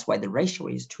 Okay, that's why the ratio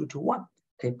is 2 to 1.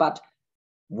 Okay, but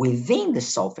within the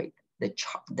sulfate, the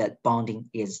bonding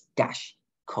is dash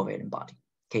covalent bonding.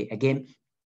 Okay, again,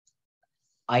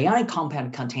 ionic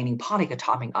compound containing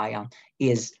polyatomic ion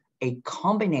is a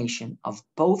combination of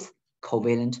both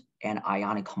covalent and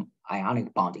ionic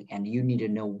bonding, and you need to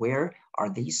know where are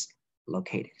these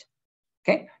located.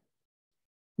 Okay,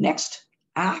 next,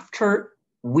 after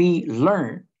we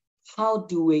learn how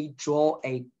do we draw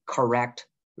a correct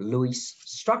Lewis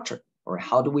structure, or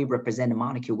how do we represent a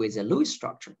molecule with a Lewis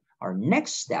structure? Our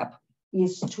next step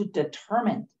is to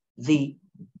determine the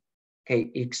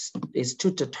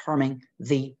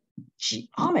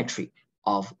geometry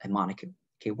of a molecule.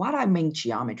 Okay, what I mean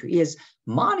geometry is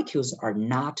molecules are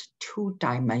not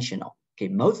 2-dimensional. Okay,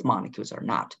 most molecules are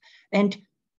not, and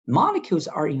molecules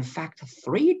are in fact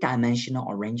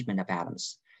 3-dimensional arrangement of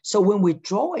atoms. So when we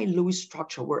draw a Lewis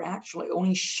structure, we're actually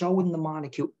only showing the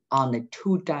molecule on a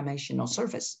 2-dimensional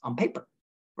surface on paper,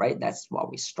 right? That's what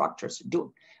we structures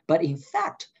do. But in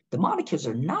fact, the molecules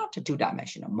are not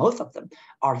 2-dimensional. Most of them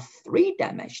are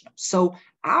 3-dimensional. So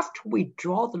after we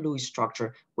draw the Lewis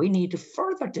structure, we need to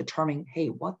further determine, hey,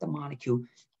 what the molecule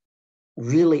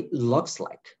really looks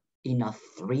like in a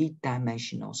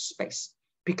 3-dimensional space.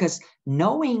 Because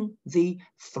knowing the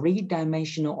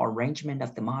 3-dimensional arrangement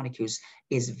of the molecules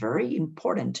is very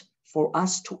important for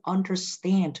us to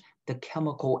understand the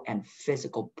chemical and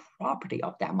physical property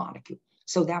of that molecule.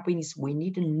 So that means we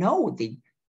need to know the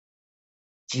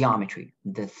geometry,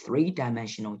 the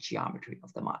 3-dimensional geometry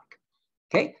of the molecule.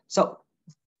 Okay, so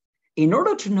in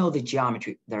order to know the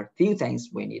geometry, there are a few things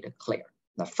we need to clear.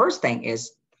 The first thing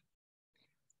is,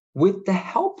 with the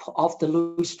help of the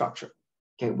Lewis structure,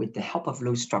 okay, with the help of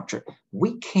Lewis structure,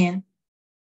 we can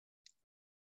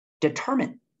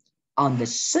determine on the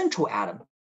central atom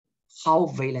how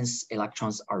valence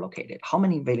electrons are located, how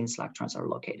many valence electrons are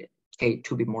located. Okay,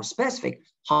 to be more specific,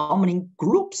 how many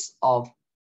groups of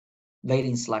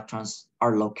valence electrons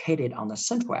are located on the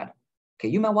central atom. Okay,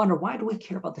 you might wonder, why do we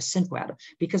care about the central atom?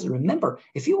 Because remember,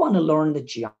 if you want to learn the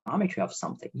geometry of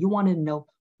something, you want to know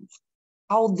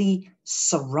how the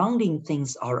surrounding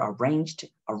things are arranged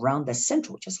around the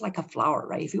central, just like a flower,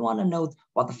 right? If you want to know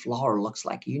what the flower looks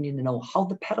like, you need to know how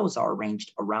the petals are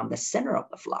arranged around the center of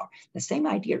the flower. The same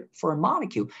idea for a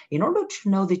molecule. In order to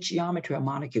know the geometry of a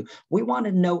molecule, we want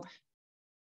to know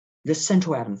the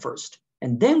central atom first.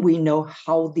 And then we know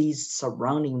how these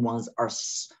surrounding ones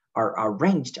are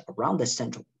arranged around the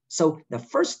central. So the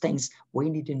first things we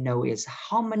need to know is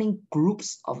how many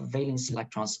groups of valence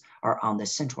electrons are on the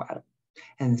central atom.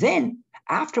 And then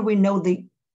after we know the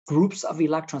groups of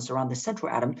electrons around the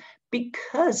central atom,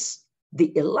 because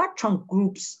the electron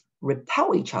groups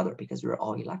repel each other because they're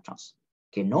all electrons.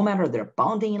 Okay, no matter they're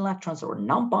bonding electrons or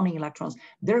non-bonding electrons,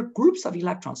 they're groups of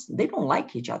electrons. They don't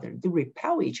like each other, they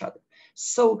repel each other.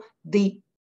 So the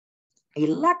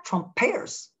electron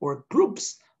pairs or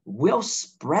groups will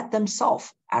spread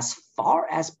themselves as far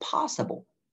as possible.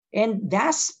 And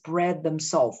that spread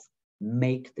themselves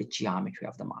make the geometry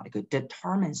of the molecule,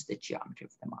 determines the geometry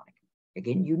of the molecule.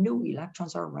 Again, you know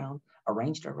electrons are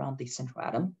arranged around the central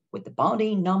atom with the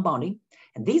bonding, non-bonding,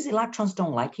 and these electrons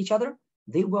don't like each other.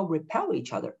 They will repel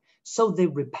each other. So the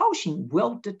repulsion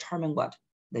will determine what?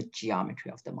 The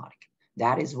geometry of the molecule.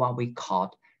 That is what we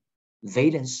call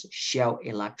valence shell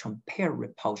electron pair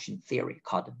repulsion theory,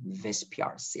 called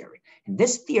VSPR theory. And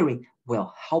this theory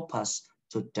will help us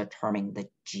to determine the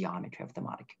geometry of the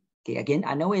molecule. Okay, again,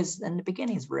 I know it's in the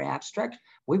beginning, it's very abstract.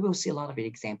 We will see a lot of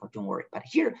examples, don't worry. But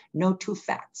here, know two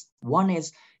facts. One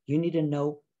is you need to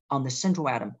know on the central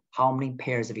atom how many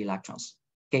pairs of electrons,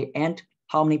 okay, and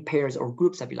how many pairs or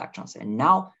groups of electrons. And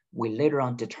now we later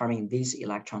on determine these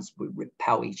electrons will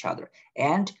repel each other.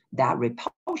 And that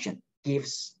repulsion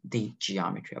gives the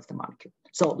geometry of the molecule.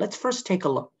 So let's first take a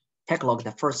look at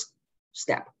the first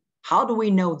step. How do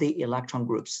we know the electron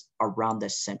groups around the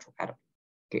central atom?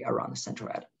 Okay, around the central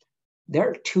atom. There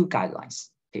are two guidelines.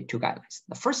 Okay, two guidelines.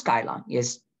 The first guideline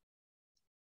is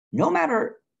no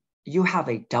matter you have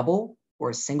a double or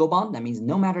a single bond, that means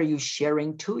no matter you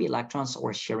sharing 2 electrons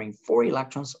or sharing 4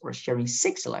 electrons or sharing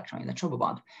 6 electrons in a triple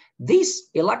bond, these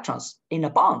electrons in a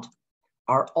bond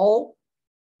are all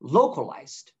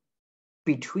localized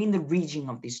between the region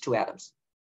of these two atoms.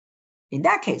 In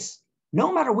that case,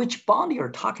 no matter which bond you're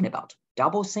talking about,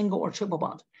 double, single, or triple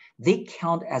bond, they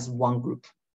count as one group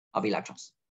of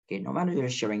electrons. Okay, no matter you're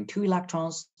sharing 2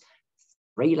 electrons,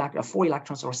 4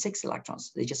 electrons, or 6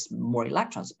 electrons, they're just more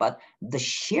electrons. But the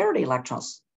shared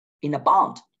electrons in a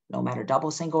bond, no matter double,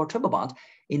 single, or triple bond,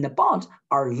 in the bond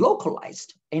are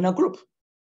localized in a group.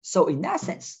 So in that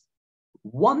sense,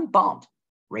 one bond,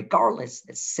 regardless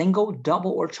the single,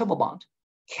 double, or triple bond,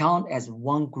 count as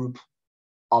one group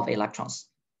of electrons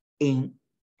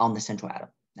on the central atom.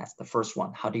 That's the first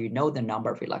one. How do you know the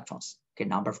number of electrons? Okay,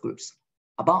 number of groups.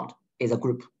 A bond is a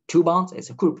group. 2 bonds is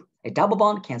a group. A double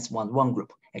bond counts one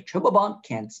group. A triple bond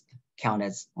can't count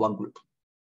as one group.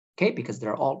 Okay, because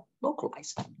they're all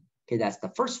localized. Okay, that's the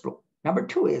first rule. Number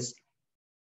 2 is,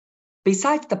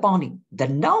 besides the bonding, the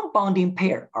non-bonding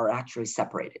pair are actually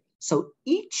separated. So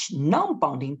each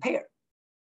non-bonding pair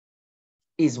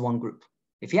is one group.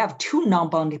 If you have 2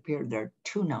 non-bonding pairs, there are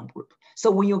 2 non-groups.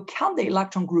 So when you count the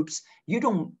electron groups, you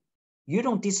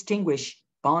don't distinguish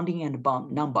bonding and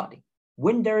non-bonding.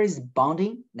 When there is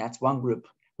bonding, that's one group.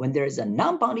 When there is a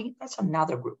non-bonding, that's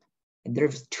another group. And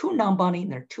there's 2 non-bonding,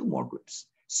 there are 2 more groups.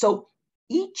 So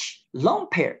each lone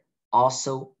pair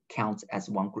also counts as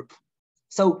one group.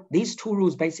 So these 2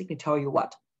 rules basically tell you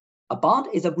what? A bond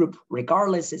is a group,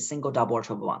 regardless it's single, double, or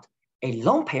triple bond. A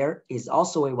lone pair is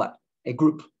also a what? A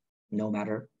group, no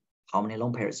matter how many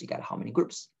lone pairs you got, how many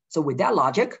groups. So with that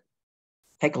logic,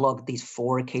 take a look at these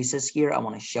 4 cases here. I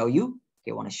want to show you.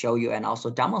 Okay, I want to show you and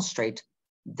also demonstrate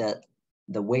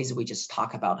the ways we just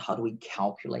talk about how do we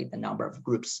calculate the number of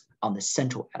groups on the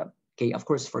central atom. Okay, of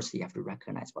course, first you have to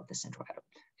recognize what the central atom.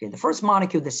 Okay, the first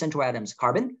molecule, the central atom is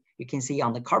carbon. You can see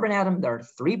on the carbon atom, there are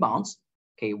 3 bonds.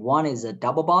 Okay, 1 is a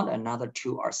double bond, another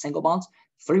 2 are single bonds.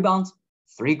 3 bonds,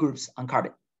 3 groups on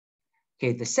carbon.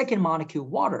 Okay, the second molecule,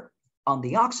 water. On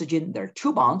the oxygen, there are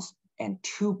 2 bonds and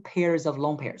 2 pairs of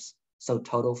lone pairs. So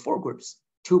total 4 groups,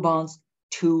 2 bonds,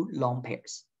 2 lone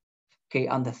pairs. Okay,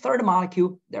 on the third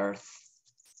molecule, there are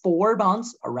 4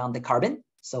 bonds around the carbon.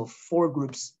 So 4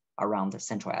 groups around the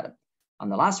central atom. On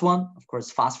the last one, of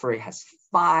course, phosphorus has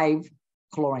 5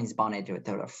 chlorines bonded to it.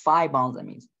 There are 5 bonds, that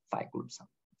means 5 groups of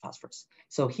phosphorus.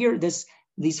 So here,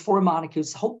 these 4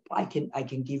 molecules, hope I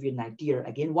can give you an idea.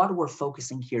 Again, what we're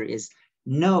focusing here is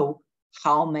know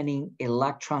how many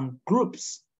electron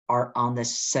groups are on the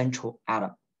central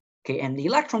atom. Okay, and the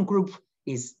electron group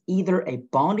is either a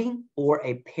bonding or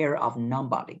a pair of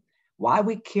non-bonding. Why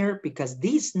we care? Because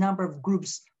these number of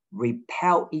groups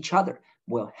repel each other,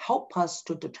 will help us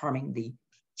to determine the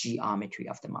geometry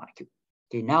of the molecule.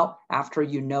 Okay, now after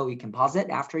you know, you can pause it.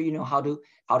 After you know how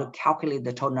to calculate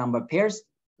the total number of pairs,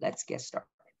 let's get started.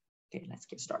 Okay, let's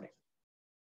get started.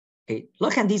 Okay,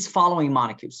 look at these following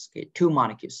molecules. Okay, 2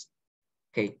 molecules.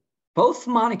 Okay, both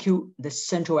molecule, the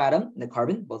central atom, the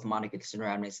carbon, both molecules, the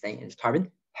central atom is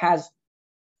carbon, has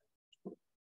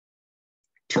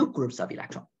 2 groups of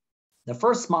electron. The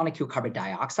first molecule, carbon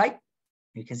dioxide,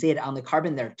 you can see it on the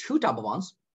carbon, there are 2 double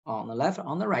bonds on the left,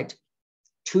 on the right.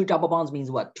 2 double bonds means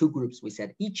what? 2 groups. We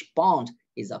said each bond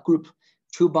is a group.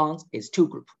 2 bonds is 2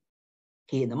 group.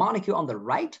 Okay, in the molecule on the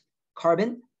right,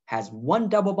 carbon has 1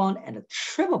 double bond and a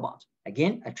triple bond.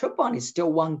 Again, a triple bond is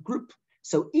still 1 group.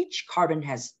 So each carbon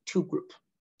has 2 groups.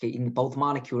 Okay, in both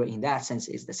molecules, in that sense,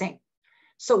 is the same.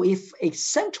 So if a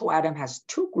central atom has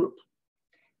 2 groups,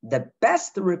 the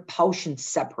best repulsion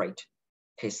separate,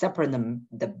 Okay, separate them,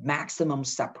 the maximum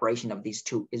separation of these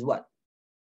two is what?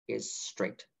 Is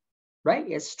straight, right?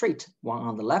 It's straight, one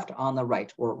on the left, on the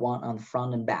right, or one on the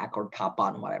front and back, or top,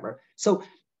 bottom, whatever. So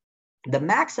the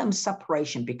maximum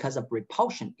separation because of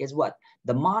repulsion is what?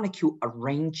 The molecule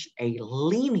arrange a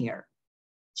linear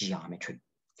geometry.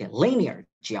 Okay, linear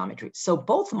geometry. So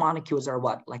both molecules are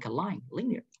what? Like a line,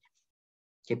 linear.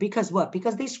 Okay, because what?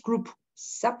 Because this group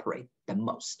separate the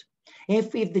most.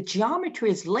 If the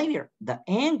geometry is linear, the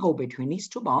angle between these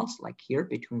two bonds, like here,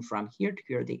 between from here to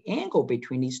here, the angle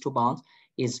between these two bonds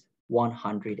is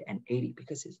 180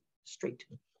 because it's straight.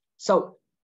 So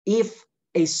if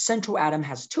a central atom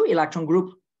has two electron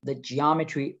groups, the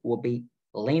geometry will be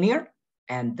linear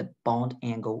and the bond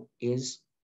angle is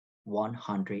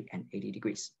 180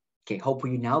 degrees. Okay, hope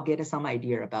you now get some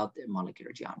idea about the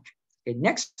molecular geometry. Okay,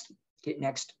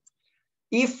 next.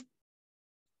 If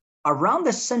around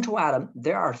the central atom,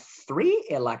 there are three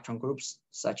electron groups,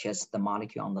 such as the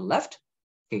molecule on the left,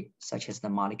 okay, such as the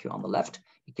molecule on the left.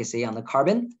 You can see on the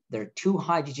carbon, there are two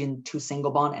hydrogen, two single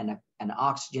bond, and an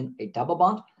oxygen, a double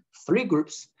bond, three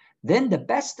groups. Then the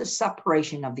best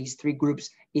separation of these three groups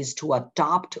is to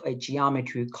adopt a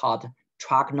geometry called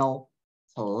trigonal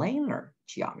planar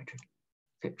geometry.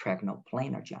 Okay, trigonal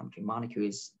planar geometry. Molecule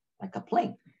is like a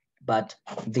plane, but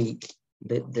the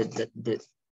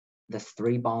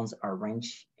three bonds are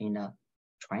arranged in a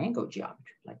triangle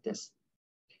geometry like this.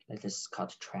 Like this is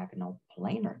called trigonal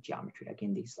planar geometry.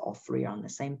 Again, these all three are on the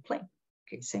same plane.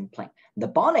 Okay, same plane. The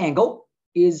bond angle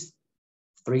is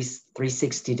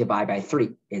 360 divided by 3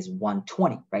 is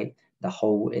 120, right? The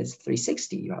whole is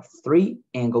 360. You have three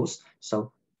angles,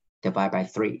 so divided by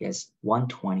 3 is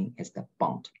 120 is the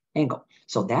bond angle.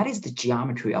 So that is the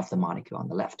geometry of the molecule on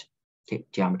the left. Okay,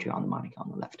 geometry on the molecule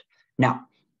on the left. Now,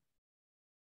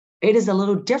 it is a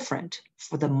little different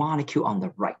for the molecule on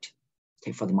the right.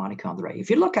 Okay, for the molecule on the right. If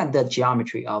you look at the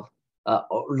geometry of,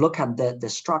 or look at the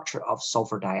structure of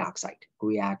sulfur dioxide,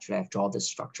 we actually have drawn this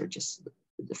structure just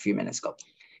a few minutes ago.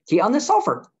 Okay, on the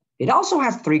sulfur, it also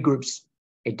has three groups: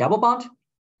 a double bond,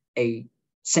 a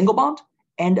single bond,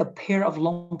 and a pair of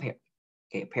lone pair.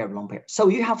 Okay, a pair of lone pair. So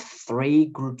you have three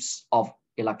groups of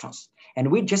electrons, and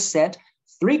we just said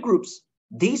three groups.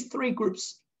 These three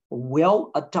groups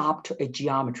will adopt a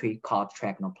geometry called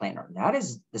trigonal planar. That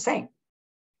is the same.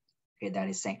 Okay, that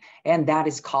is same. And that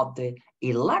is called the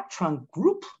electron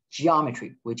group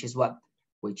geometry, which is what?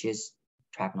 Which is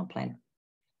trigonal planar.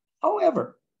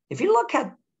 However, if you look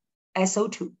at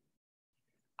SO2,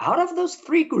 out of those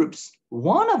three groups,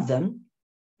 one of them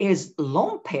is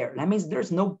lone pair. That means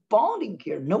there's no bonding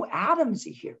here, no atoms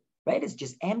here, right? It's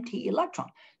just empty electron.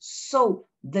 So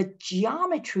the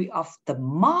geometry of the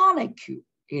molecule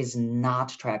is not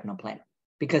trigonal planar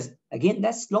because, again,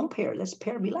 that's lone pair. That's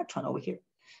pair of electron over here.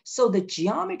 So the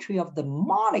geometry of the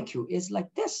molecule is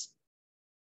like this.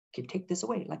 You can take this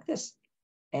away like this.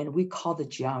 And we call the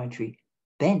geometry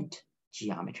bent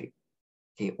geometry,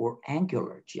 okay, or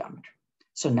angular geometry.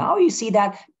 So now you see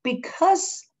that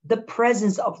because the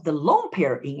presence of the lone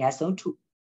pair in SO2,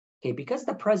 okay, because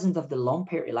the presence of the lone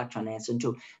pair electron in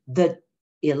SO2, the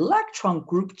electron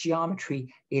group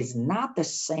geometry is not the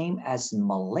same as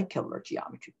molecular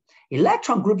geometry.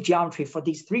 Electron group geometry for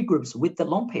these three groups with the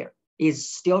lone pair is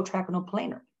still trigonal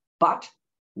planar, but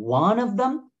one of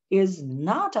them is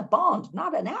not a bond,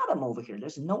 not an atom over here.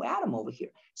 There's no atom over here.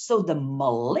 So the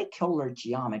molecular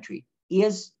geometry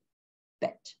is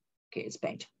bent. Okay, it's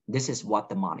bent. This is what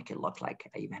the molecule looks like.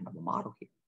 I even have a model here.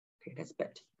 Okay, that's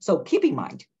bent. So keep in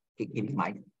mind,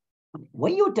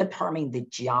 when you determine the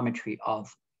geometry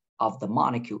of the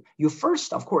molecule, you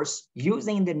first, of course,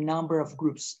 using the number of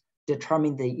groups,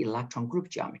 determine the electron group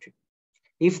geometry.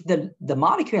 If the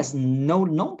molecule has no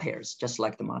lone pairs, just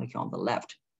like the molecule on the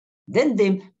left, then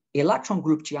the electron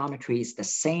group geometry is the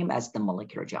same as the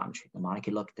molecular geometry. The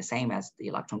molecule looks the same as the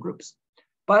electron groups.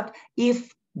 But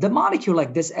if the molecule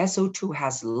like this SO2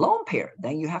 has lone pair,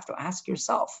 then you have to ask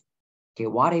yourself, okay,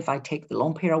 what if I take the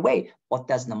lone pair away? What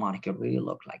does the molecule really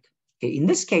look like? Okay, in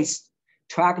this case,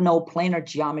 trigonal planar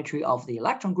geometry of the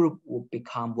electron group will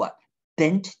become what?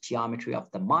 Bent geometry of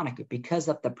the molecule because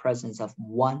of the presence of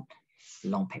one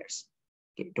lone pairs.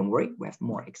 Okay, don't worry, we have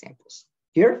more examples.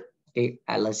 Here, okay,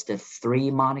 I listed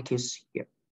three molecules here.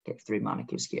 Okay, three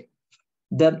molecules here.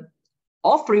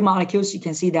 All three molecules, you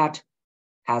can see that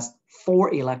has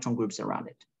 4 electron groups around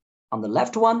it. On the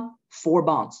left one, 4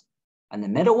 bonds. On the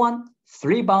middle one,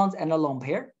 3 bonds and a lone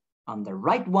pair. On the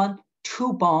right one,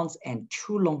 2 bonds and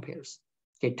 2 lone pairs.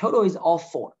 Okay, total is all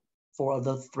 4 of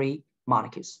the 3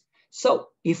 molecules. So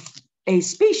if a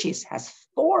species has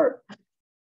 4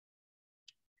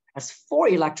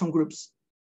 electron groups,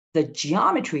 the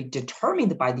geometry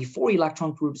determined by the 4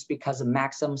 electron groups because of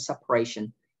maximum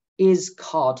separation is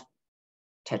called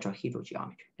tetrahedral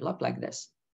geometry. It looked like this.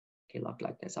 Okay, look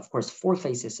like this. Of course, 4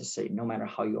 faces is the same. No matter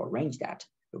how you arrange that,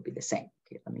 it will be the same.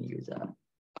 Okay, let me use a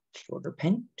shorter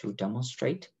pen to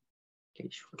demonstrate. Okay,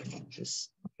 shorter pen,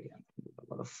 just okay, move a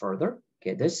little further.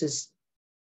 Okay, this is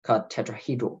called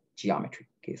tetrahedral geometry.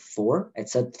 Okay, 4.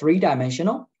 It's a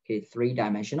 3-dimensional. Okay,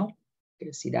 3-dimensional.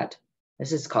 Okay, see that?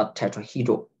 This is called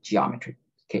tetrahedral geometry.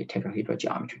 Okay, tetrahedral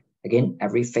geometry. Again,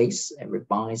 every face, every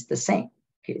bond is the same.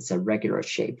 Okay, it's a regular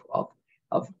shape of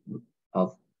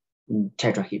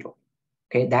tetrahedral.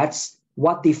 Okay, that's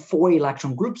what the 4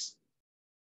 electron groups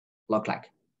look like.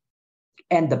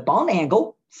 And the bond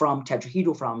angle from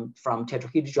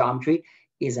tetrahedral geometry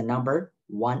is a number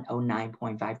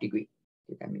 109.5 degree.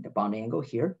 Okay, that means the bond angle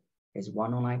here is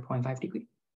 109.5 degree.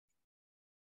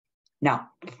 Now,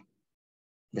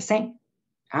 the same.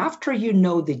 After you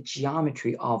know the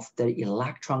geometry of the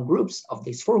electron groups of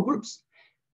these 4 groups,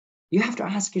 you have to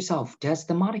ask yourself, does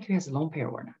the molecule has a lone pair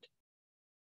or not?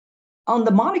 On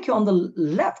the molecule on the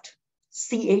left,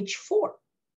 CH4,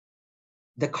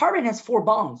 the carbon has 4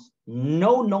 bonds,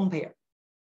 no lone pair.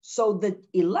 So the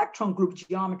electron group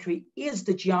geometry is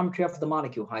the geometry of the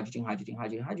molecule, hydrogen, hydrogen,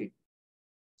 hydrogen, hydrogen.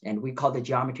 And we call the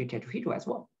geometry tetrahedral as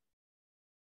well.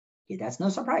 Okay, that's no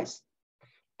surprise.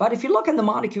 But if you look at the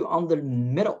molecule on the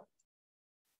middle,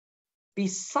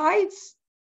 besides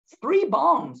 3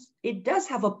 bonds, it does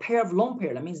have a pair of lone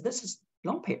pair. That means this is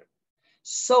lone pair.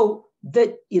 So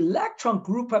the electron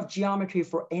group of geometry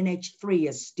for NH3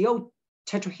 is still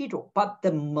tetrahedral, but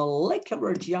the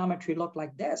molecular geometry look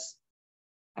like this.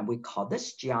 And we call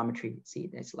this geometry, see,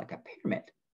 it's like a pyramid.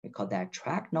 We call that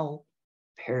trigonal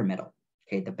pyramidal.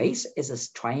 Okay, the base is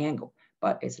a triangle,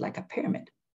 but it's like a pyramid.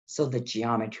 So the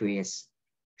geometry is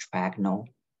trigonal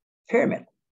pyramid.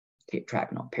 Okay,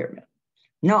 trigonal pyramid.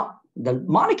 Now, the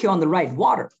molecule on the right,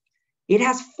 water, it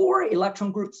has 4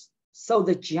 electron groups. So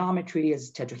the geometry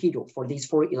is tetrahedral for these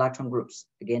 4 electron groups.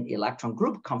 Again, electron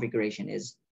group configuration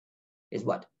is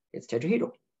what? It's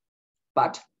tetrahedral.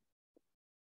 But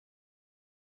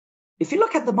if you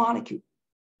look at the molecule,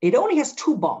 it only has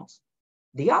 2 bonds.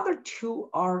 The other 2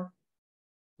 are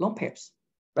lone pairs,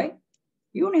 right?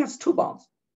 You only have 2 bonds.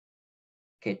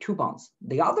 Okay, 2 bonds.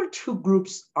 The other 2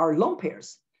 groups are lone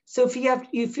pairs. So if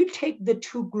you take the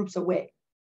 2 groups away,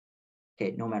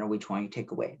 okay, no matter which one you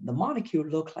take away, the molecule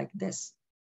look like this.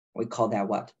 We call that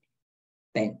what?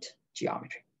 Bent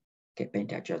geometry. Okay, bent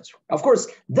geometry. Of course,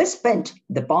 this bent,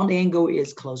 the bond angle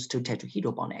is close to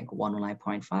tetrahedral bond angle,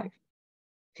 109.5.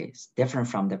 Okay, it's different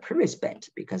from the previous bent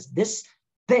because this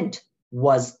bent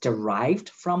was derived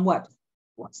from what?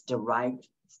 Was derived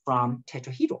from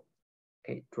tetrahedral.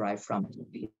 Okay, derived from,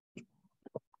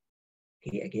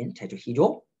 okay, again,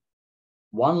 tetrahedral,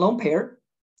 1 lone pair,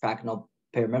 trigonal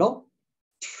pyramidal,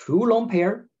 2 lone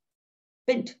pair,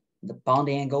 bent. The bond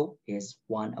angle is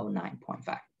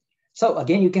 109.5. So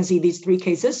again, you can see these 3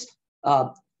 cases.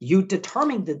 You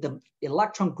determine the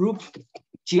electron group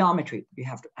geometry. You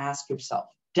have to ask yourself,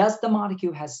 does the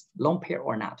molecule has lone pair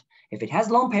or not? If it has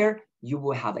lone pair, you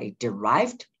will have a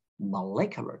derived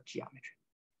molecular geometry.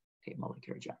 Okay,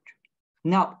 molecular geometry.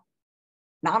 Now,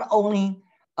 not only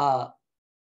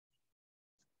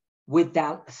with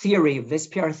that theory, this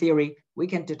pair theory, we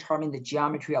can determine the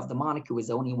geometry of the molecule with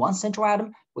only 1 central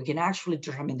atom. We can actually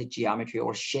determine the geometry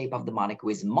or shape of the molecule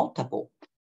with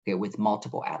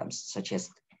multiple atoms, such as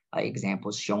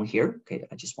examples shown here. Okay,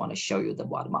 I just want to show you the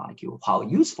water molecule, how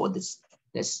useful this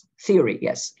theory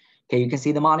is. Okay, you can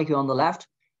see the molecule on the left.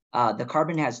 The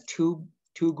carbon has two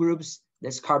groups.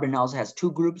 This carbon also has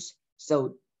 2 groups.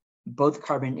 So both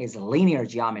carbon is linear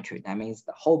geometry. That means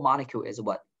the whole molecule is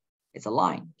what? It's a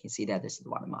line. You can see that this is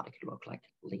what a molecule looks like,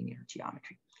 linear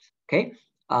geometry. Okay,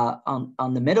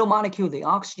 on the middle molecule, the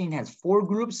oxygen has 4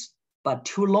 groups, but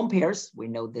 2 lone pairs. We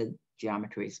know the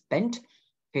geometry is bent.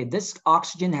 Okay, this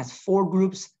oxygen has 4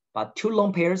 groups, but 2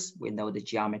 lone pairs. We know the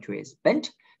geometry is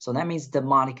bent. So that means the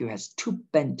molecule has 2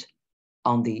 bent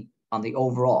on the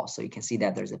overall. So you can see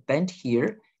that there's a bent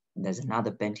here, and there's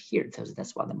another bent here. So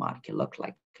that's why the molecule looks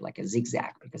like a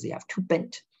zigzag, because you have 2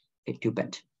 bent. Okay, 2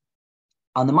 bent.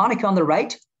 On the molecule on the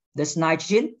right, this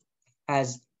nitrogen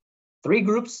has 3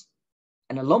 groups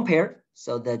and a lone pair.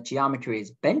 So the geometry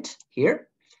is bent here.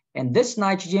 And this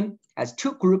nitrogen has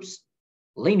 2 groups,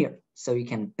 linear. So you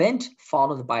can bent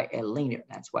followed by a linear.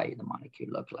 That's why the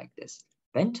molecule looks like this.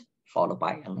 Bent followed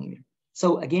by a linear.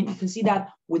 So again, you can see that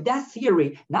with that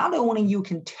theory, not only you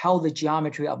can tell the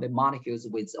geometry of the molecules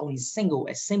with only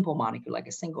a simple molecule, like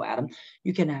a single atom,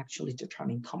 you can actually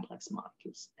determine complex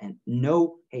molecules and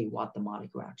know, hey, what the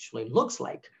molecule actually looks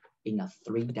like in a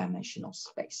three-dimensional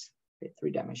space. Okay,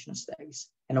 three-dimensional space.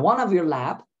 And one of your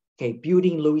lab, okay,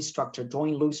 building Lewis structure,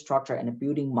 drawing Lewis structure, and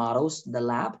building models, the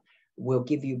lab will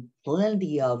give you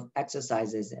plenty of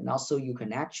exercises, and also you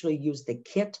can actually use the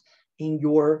kit in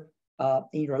your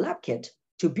lab kit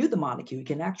to build the molecule. You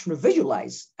can actually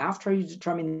visualize after you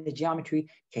determine the geometry.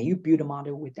 Can you build a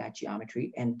model with that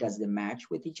geometry, and does it match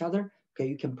with each other? Okay,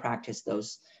 you can practice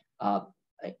those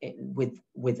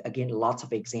with again lots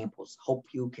of examples. Hope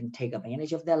you can take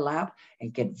advantage of that lab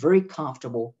and get very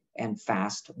comfortable and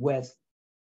fast with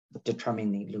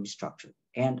determining the Lewis structure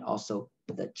and also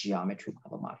the geometry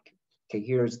of a molecule. Okay,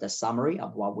 here's the summary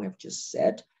of what we have just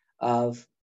said of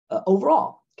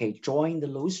overall. Okay, drawing the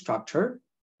Lewis structure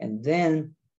and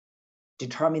then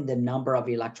determine the number of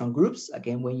electron groups.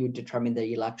 Again, when you determine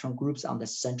the electron groups on the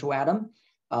central atom,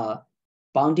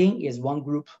 bonding is one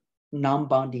group,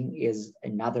 non-bonding is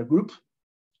another group.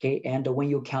 Okay, and when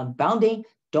you count bonding,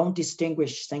 don't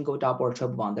distinguish single, double, or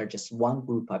triple bond. They're just one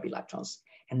group of electrons.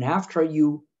 And after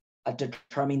you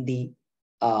determine the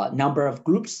number of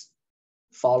groups,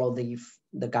 follow the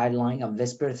guideline of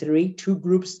Whisper theory: 2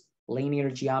 groups,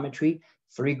 linear geometry;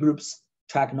 3 groups,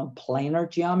 trigonal planar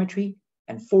geometry;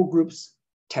 and 4 groups,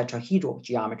 tetrahedral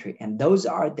geometry. And those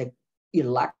are the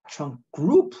electron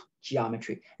group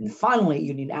geometry. And finally,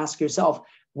 you need to ask yourself,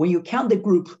 when you count the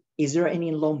group, is there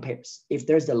any lone pairs? If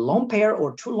there's a lone pair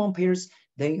or 2 lone pairs,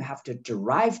 then you have to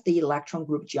derive the electron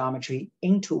group geometry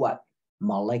into what?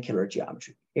 Molecular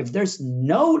geometry. If there's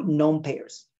no known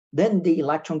pairs, then the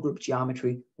electron group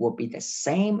geometry will be the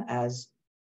same as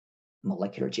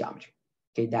molecular geometry.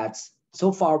 Okay, that's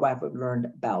so far what we've learned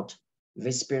about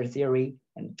Whisper theory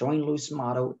and drawing Lewis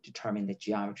model, determine the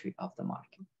geometry of the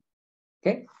molecule.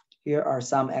 Okay, here are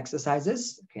some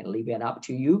exercises. Okay, leave it up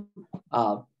to you.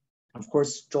 Of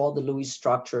course, draw the Lewis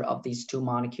structure of these 2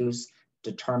 molecules,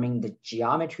 determine the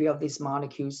geometry of these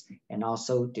molecules, and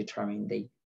also determine the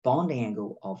bond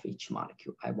angle of each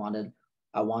molecule. I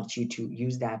want you to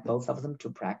use that, both of them, to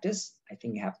practice. I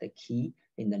think you have the key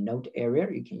in the note area.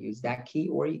 You can use that key,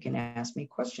 or you can ask me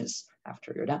questions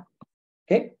after you're done.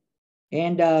 Okay,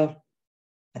 and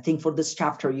I think for this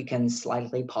chapter, you can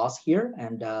slightly pause here,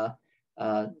 and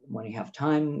when you have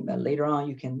time later on,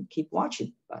 you can keep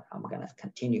watching, but I'm gonna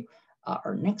continue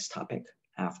our next topic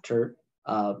after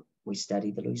we study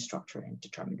the Lewis structure and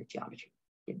determine the geometry.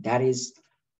 Okay, that is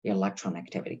electron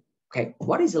activity. Okay,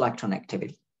 what is electron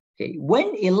activity? Okay,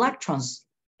 when electrons,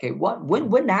 okay,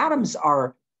 when atoms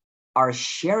are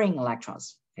sharing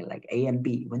electrons, okay, like A and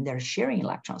B, when they're sharing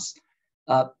electrons,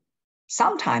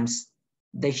 sometimes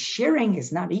the sharing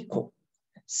is not equal.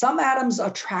 Some atoms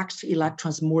attract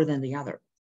electrons more than the other.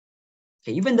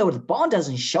 Okay, even though the bond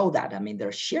doesn't show that, I mean,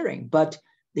 they're sharing, but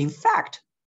in fact,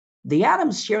 the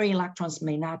atoms sharing electrons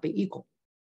may not be equal.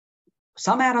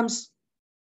 Some atoms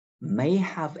may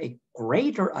have a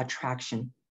greater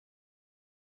attraction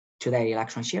to that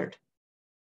electron shared.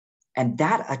 And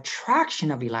that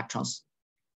attraction of electrons,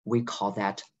 we call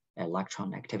that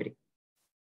electron activity.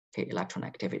 Okay, electron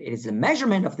activity. It is the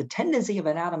measurement of the tendency of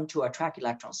an atom to attract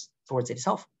electrons towards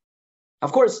itself.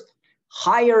 Of course,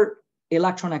 higher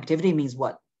electron activity means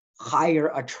what?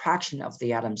 Higher attraction of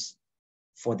the atoms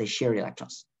for the shared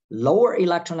electrons. Lower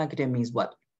electron activity means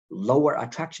what? Lower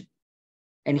attraction.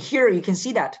 And here you can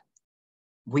see that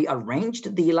we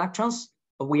arranged the electrons,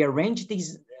 we arranged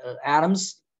these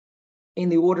atoms in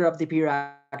the order of the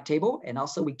periodic table, and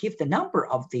also we give the number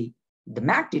of the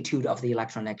magnitude of the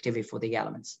electron activity for the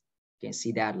elements. You can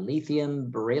see that lithium,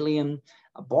 beryllium,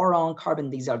 boron, carbon,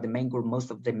 these are the main group,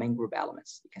 most of the main group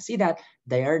elements. You can see that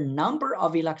their number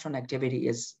of electron activity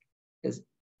is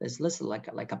listed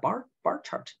like a bar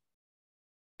chart.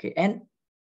 Okay, and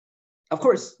of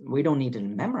course, we don't need to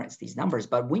memorize these numbers,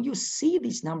 but when you see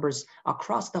these numbers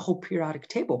across the whole periodic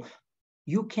table,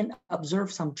 you can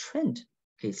observe some trend.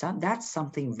 Okay, so that's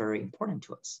something very important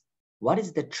to us. What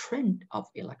is the trend of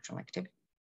electron activity?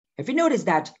 If you notice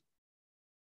that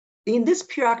in this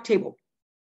periodic table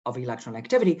of electron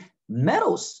activity,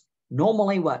 metals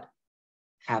normally what?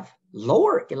 Have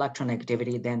lower electron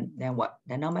activity than what?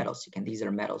 Than non-metals. These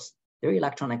are metals. Their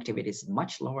electron activity is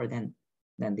much lower than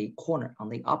the corner on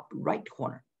the up right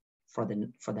corner for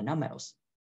the nonmetals.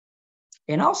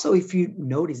 And also, if you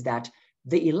notice that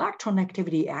the electron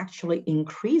activity actually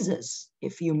increases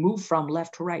if you move from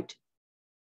left to right.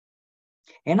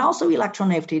 And also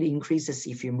electron activity increases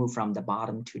if you move from the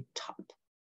bottom to top,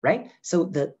 right?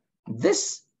 So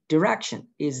this direction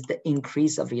is the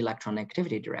increase of electron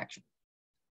activity direction.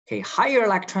 Okay, higher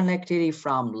electron activity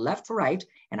from left to right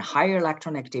and higher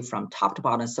electron activity from top to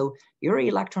bottom. So your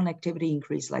electron activity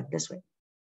increase like this way.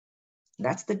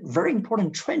 That's the very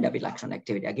important trend of electron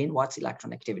activity. Again, what's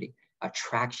electron activity?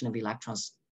 Attraction of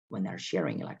electrons when they're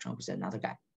sharing electrons with another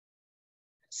guy.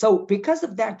 So because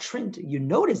of that trend, you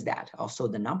notice that also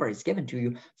the number is given to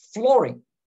you. Fluorine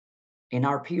in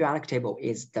our periodic table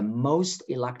is the most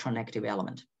electron active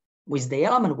element, with the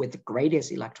element with the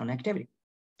greatest electron activity.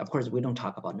 Of course, we don't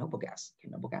talk about noble gas. Okay,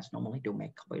 noble gas normally don't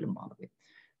make covalent bond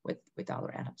with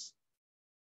other atoms.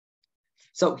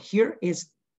 So here is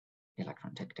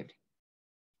electron activity.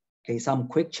 Okay, some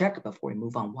quick check before we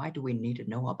move on. Why do we need to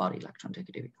know about electron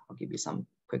activity? I'll give you some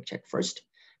quick check first.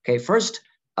 Okay, first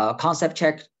concept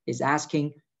check is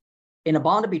asking, in a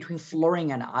bond between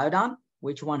fluorine and iodine,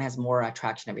 which one has more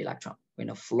attraction of electron? We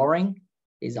know fluorine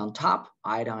is on top,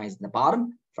 iodine is in the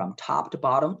bottom. From top to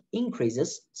bottom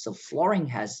increases, so fluorine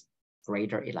has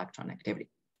greater electron activity.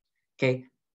 Okay,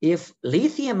 if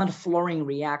lithium and fluorine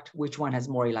react, which one has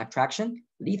more attraction?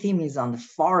 Lithium is on the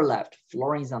far left,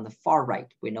 fluorine is on the far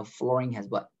right. We know fluorine has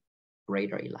what?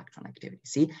 Greater electron activity.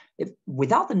 See, if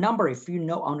without the number, if you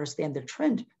understand the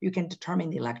trend, you can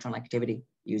determine the electron activity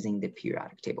using the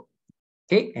periodic table.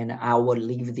 Okay, and I will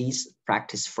leave these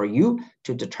practice for you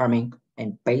to determine,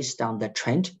 and based on the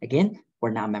trend, again, we're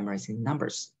not memorizing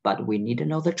numbers, but we need to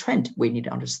know the trend. We need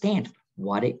to understand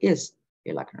what it is,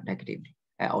 electron activity.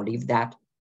 I'll leave that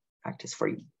practice for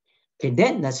you. Okay,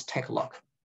 then let's take a look.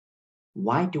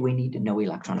 Why do we need to know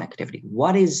electron activity?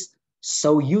 What is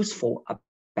so useful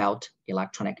about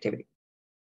electron activity?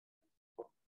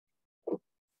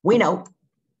 We know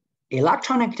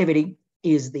electron activity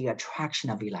is the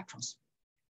attraction of electrons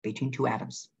between two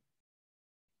atoms.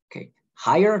 Okay,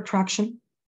 higher attraction,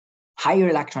 higher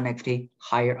electron activity,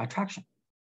 higher attraction.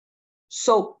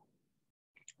 So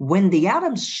when the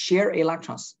atoms share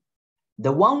electrons,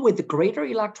 the one with the greater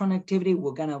electron activity,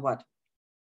 we're gonna what?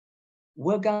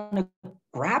 We're gonna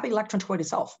grab electron toward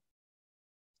itself.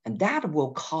 And that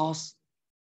will cause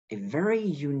a very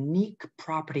unique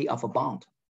property of a bond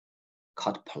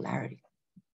called polarity.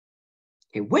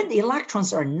 Okay, when the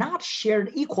electrons are not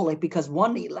shared equally because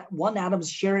one atom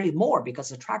shares more because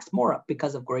it attracts more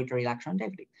because of greater electron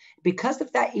activity. Because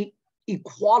of that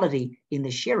equality in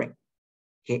the sharing,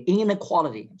 okay,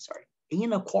 inequality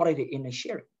in the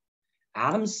sharing,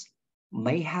 atoms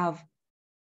may have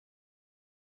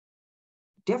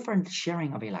different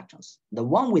sharing of electrons. The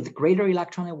one with greater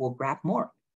electron will grab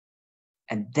more.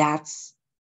 And that's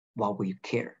what we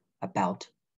care about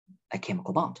a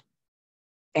chemical bond.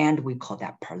 And we call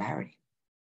that polarity,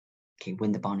 okay,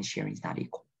 when the bond sharing is not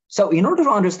equal. So in order to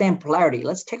understand polarity,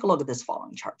 let's take a look at this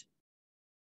following chart.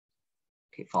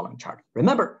 Okay, following chart.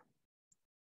 Remember,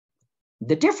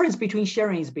 the difference between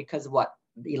sharing is because of what?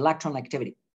 The electron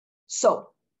activity. So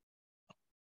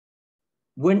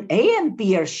when A and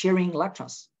B are sharing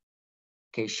electrons,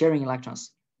 okay, sharing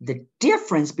electrons, the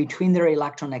difference between their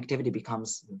electron activity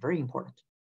becomes very important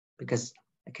because,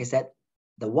 like I said,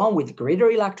 the one with greater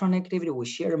electron activity will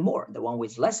share more. The one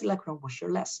with less electron will share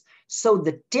less. So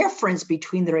the difference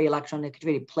between their electron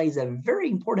activity plays a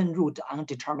very important role on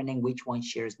determining which one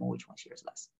shares more, which one shares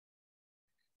less.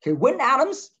 Okay, when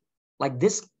atoms, like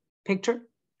this picture,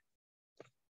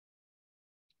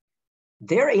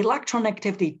 their electron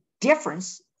activity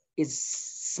difference is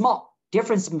small.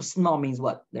 Difference small means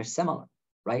what? They're similar,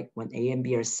 right? When A and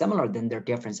B are similar, then their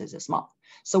differences are small.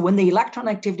 So when the electron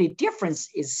activity difference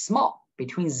is small,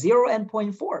 between 0 and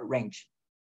 0.4 range,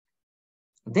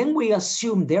 then we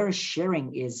assume their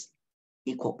sharing is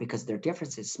equal because their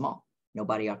difference is small.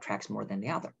 Nobody attracts more than the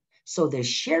other. So the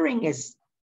sharing is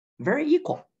very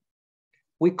equal.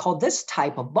 We call this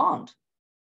type of bond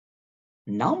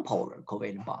nonpolar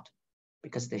covalent bond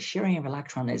because the sharing of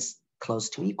electron is close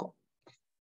to equal.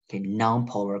 Okay,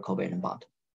 nonpolar covalent bond.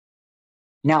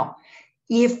 Now,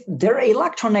 if their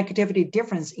electron activity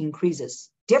difference increases,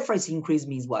 difference increase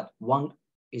means what? One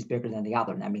is bigger than the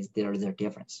other. That means there is a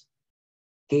difference.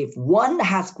 Okay, if one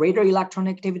has greater electron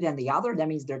activity than the other, that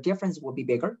means their difference will be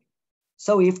bigger.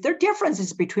 So if their difference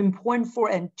is between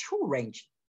 0.4 and 2 range,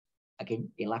 again,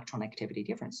 electron activity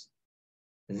difference,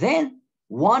 then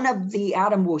one of the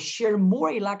atom will share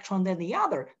more electron than the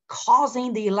other,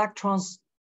 causing the electrons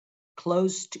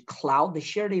close to cloud, the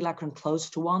shared electron close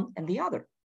to one and the other.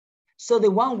 So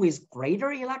the one with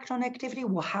greater electron activity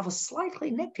will have a slightly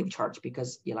negative charge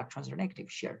because the electrons are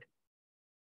negative shared.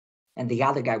 And the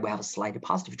other guy will have a slightly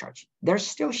positive charge. They're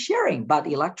still sharing, but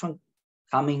electron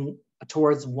coming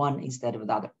towards one instead of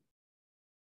the other.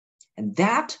 And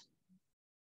that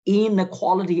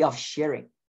inequality of sharing,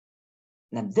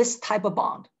 and this type of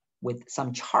bond with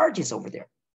some charges over there,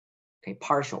 okay,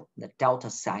 partial, the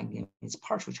delta sign is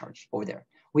partial charge over there.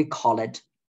 We call it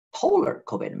polar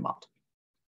covalent bond.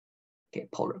 Okay,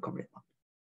 polar covalent bond.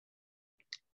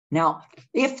 Now,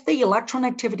 if the electron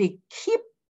activity keep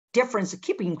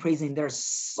increasing, they're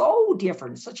so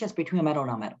different, such as between a metal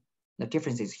and non-metal. The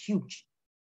difference is huge.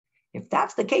 If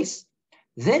that's the case,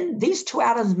 then these two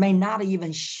atoms may not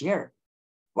even share.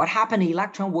 What happened? The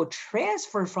electron will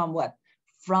transfer from what?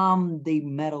 From the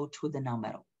metal to the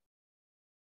non-metal.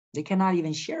 They cannot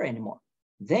even share anymore.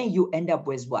 Then you end up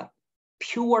with what?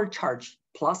 Pure charge,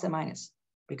 plus and minus,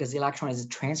 because the electron is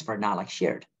transferred, not like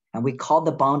shared. And we call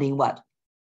the bonding what?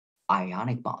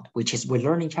 Ionic bond, which is we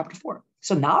learned in chapter 4.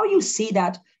 So now you see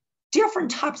that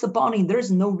different types of bonding,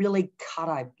 there's no really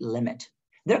cutoff limit.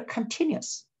 They're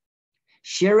continuous.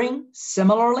 Sharing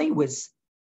similarly with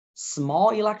small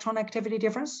electron activity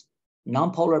difference,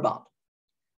 nonpolar bond.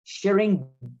 Sharing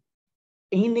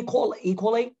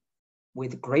equally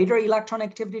with greater electron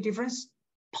activity difference,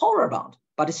 polar bond,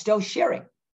 but it's still sharing.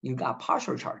 You got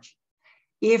partial charge.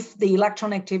 If the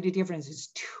electron activity difference is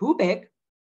too big,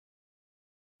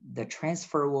 the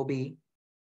transfer will be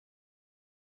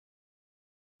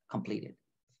completed.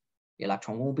 The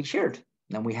electron won't be shared.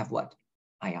 Then we have what?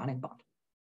 Ionic bond.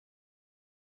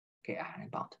 Okay,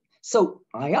 ionic bond. So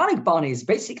ionic bond is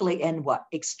basically in what?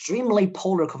 Extremely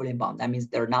polar covalent bond. That means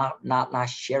they're not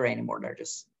sharing anymore. They're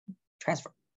just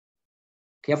transfer.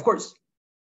 Okay, of course,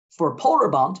 for polar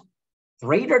bond,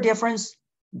 greater difference,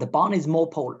 the bond is more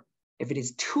polar. If it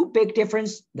is too big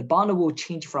difference, the bond will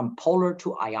change from polar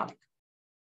to ionic.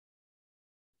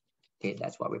 Okay,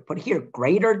 that's why we put here.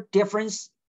 Greater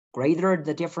difference, greater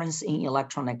the difference in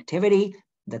electron activity,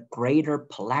 the greater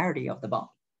polarity of the bond.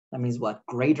 That means what?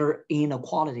 Greater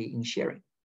inequality in sharing.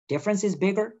 Difference is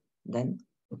bigger, then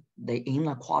the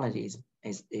inequality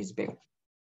is bigger.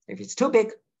 If it's too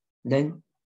big, then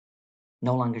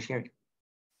no longer sharing.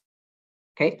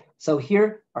 Okay, so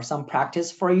here are some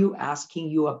practice for you, asking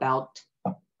you about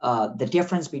the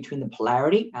difference between the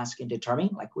polarity, asking determine,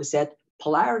 like we said,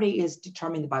 polarity is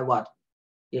determined by what?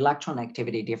 Electron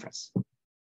activity difference.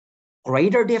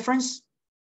 Greater difference,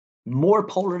 more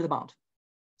polar the bond.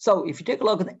 So if you take a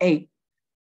look at A,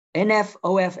 NF,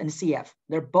 OF, and CF,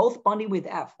 they're both bonding with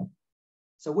F.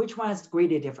 So which one has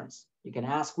greater difference? You can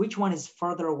ask which one is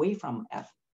further away from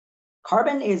F.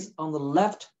 Carbon is on the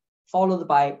left, followed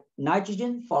by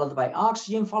nitrogen, followed by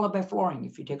oxygen, followed by fluorine,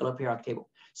 if you take a look at the periodic table.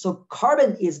 So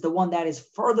carbon is the one that is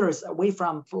furthest away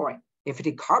from fluorine. If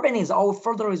the carbon is all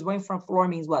further away from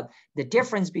fluorine, means what? The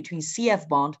difference between CF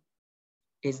bond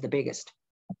is the biggest.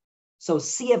 So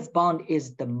CF bond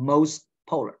is the most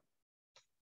polar,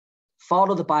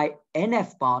 followed by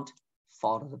NF bond,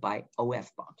 followed by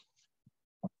OF bond.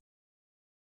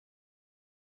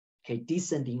 Okay,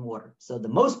 descending order. So the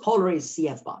most polar is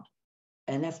CF bond,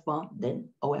 NF bond, then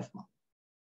OF bond.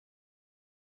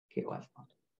 Okay, OF bond.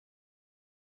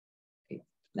 Okay,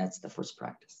 that's the first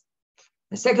practice.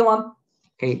 The second one,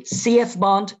 okay, CF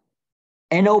bond,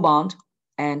 NO bond,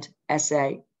 and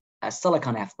SA,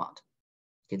 silicon F bond.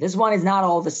 Okay, this one is not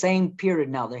all the same period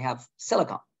now. They have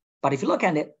silicon. But if you look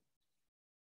at it,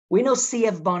 we know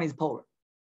CF bond is polar,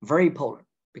 very polar,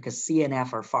 because C and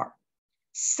F are far.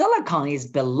 Silicon is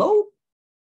below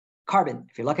carbon.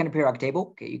 If you look at the periodic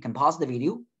table, okay, you can pause the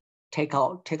video, take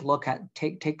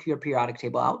your periodic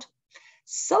table out.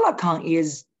 Silicon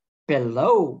is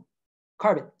below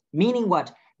carbon, meaning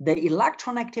what? The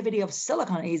electron activity of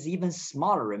silicon is even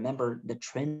smaller. Remember, the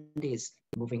trend is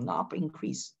moving up,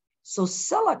 increase. So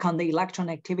silicon, the electron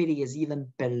activity is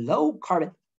even below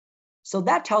carbon. So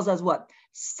that tells us what?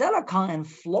 Silicon and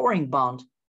fluorine bond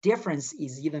difference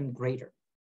is even greater,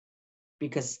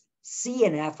 because C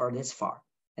and F are this far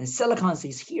and silicon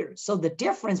is here. So the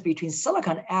difference between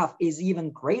silicon and F is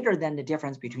even greater than the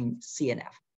difference between C and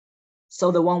F.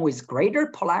 So the one with greater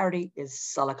polarity is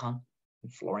silicon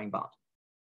and fluorine bond,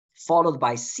 followed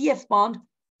by CF bond,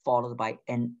 followed by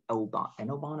NO bond.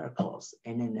 NO bond are close,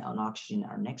 and then oxygen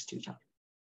are next to each other.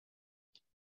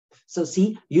 So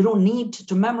see, you don't need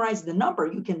to memorize the number.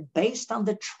 You can, based on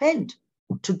the trend,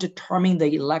 to determine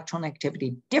the electron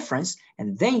activity difference,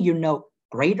 and then you know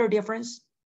greater difference,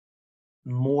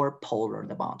 more polar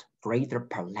the bond, greater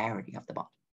polarity of the bond.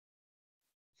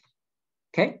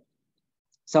 Okay,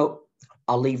 so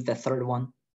I'll leave the third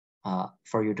one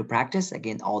for you to practice.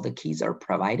 Again, all the keys are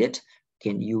provided.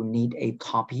 Again, you need a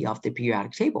copy of the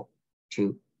periodic table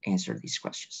to answer these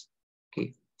questions.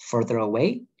 Okay, further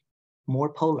away,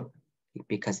 more polar,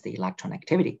 because the electron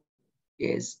activity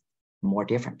is more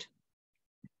different.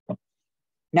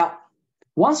 Now,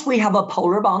 once we have a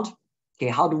polar bond, okay,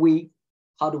 how do we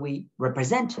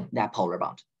represent that polar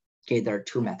bond? Okay, there are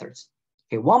two methods.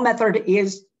 Okay, one method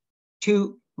is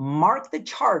to mark the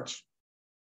charge,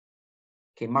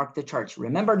 Okay, mark the charge.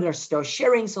 Remember, they're still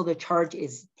sharing, so the charge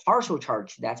is partial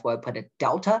charge. That's why I put a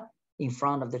delta in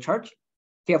front of the charge.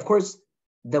 Okay, of course,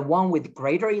 the one with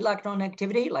greater electron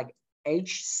activity, like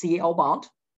HCl bond,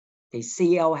 okay,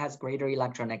 Cl has greater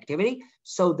electron activity.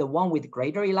 So the one with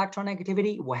greater electron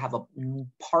activity will have a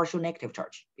partial negative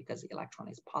charge because the electron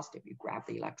is positive. You grab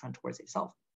the electron towards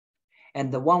itself.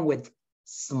 And the one with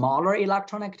smaller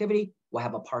electron activity will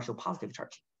have a partial positive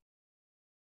charge.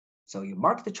 So you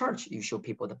mark the charge, you show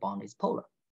people the bond is polar.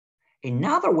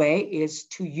 Another way is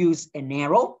to use an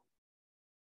arrow.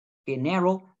 An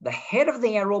arrow, the head of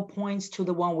the arrow points to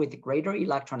the one with greater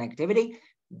electron activity.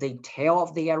 The tail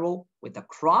of the arrow with the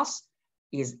cross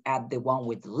is at the one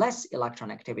with less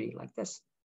electron activity, like this.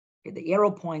 Okay, the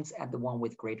arrow points at the one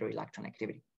with greater electron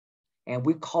activity. And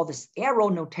we call this arrow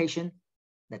notation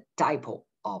the dipole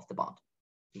of the bond.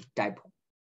 The dipole,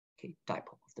 okay,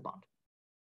 dipole of the bond.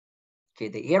 Okay,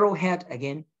 the arrowhead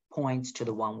again points to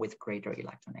the one with greater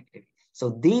electron activity. So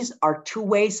these are two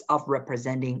ways of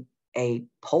representing a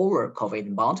polar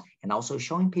covalent bond and also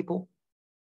showing people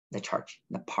the charge,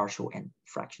 the partial and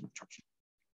fractional charge.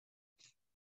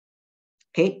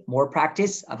 Okay, more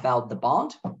practice about the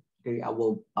bond. Okay, I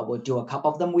will do a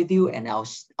couple of them with you, and I'll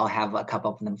have a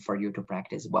couple of them for you to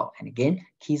practice as well. And again,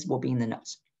 keys will be in the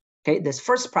notes. Okay, this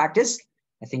first practice,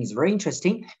 I think is very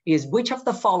interesting, is which of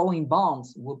the following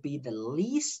bonds will be the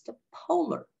least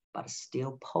polar, but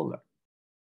still polar?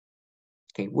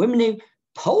 Okay, women,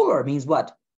 polar means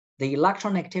what? The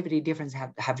electron activity difference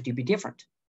have to be different.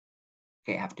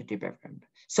 Okay, have to be different.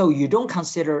 So you don't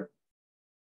consider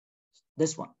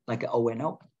this one like O and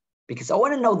O, because O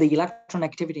and O, the electron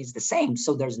activity is the same,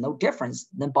 so there's no difference.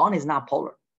 The bond is not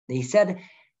polar. They said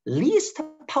least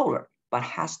polar, but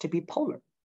has to be polar.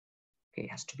 Okay, it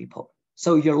has to be polar.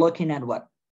 So you're looking at what?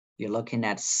 You're looking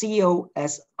at CO,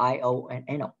 SiO,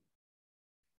 and NO.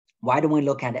 Why don't we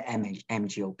look at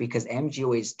MgO? Because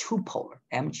MgO is two polar.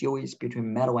 MgO is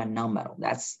between metal and non-metal.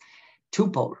 That's two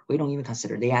polar. We don't even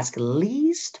consider. They ask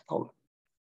least polar.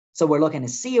 So we're looking at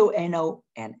CO, NO,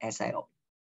 and SiO.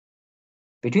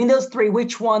 Between those three,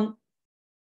 which one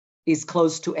is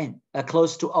close to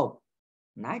close to O?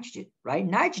 Nitrogen, right?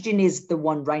 Nitrogen is the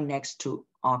one right next to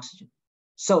oxygen.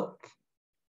 So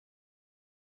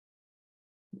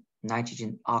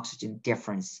nitrogen-oxygen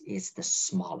difference is the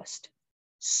smallest.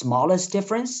 Smallest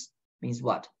difference means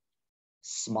what?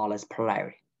 Smallest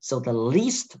polarity. So the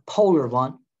least polar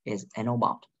one is NO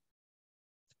bond.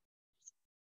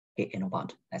 Okay, NO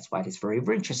bond. That's why it is very,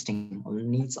 very interesting. It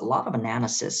needs a lot of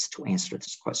analysis to answer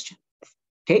this question.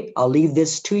 Okay, I'll leave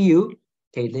this to you.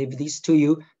 Okay, leave these to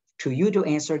you to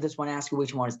answer this one. Ask you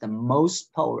which one is the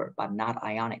most polar but not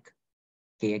ionic.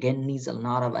 Okay, again, needs a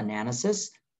lot of analysis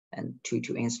and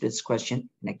to answer this question.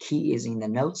 And the key is in the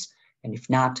notes. And if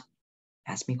not,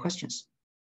 ask me questions.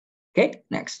 Okay,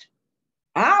 next.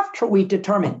 After we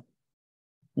determine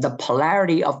the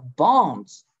polarity of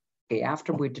bonds, okay,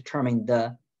 after we determine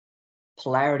the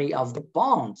polarity of the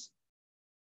bonds,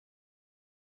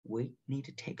 we need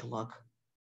to take a look at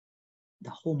the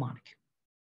whole molecule.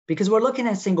 Because we're looking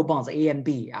at single bonds, A and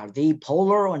B. Are they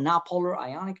polar or not polar,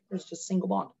 ionic, or it's just single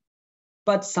bond?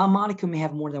 But some molecule may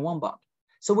have more than one bond.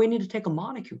 So we need to take a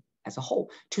molecule as a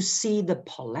whole to see the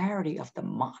polarity of the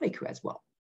molecule as well.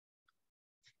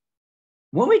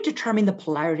 When we determine the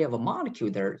polarity of a molecule,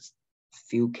 there's a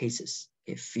few cases,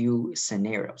 a few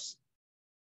scenarios.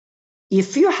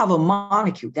 If you have a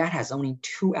molecule that has only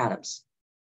two atoms,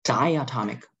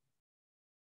 diatomic.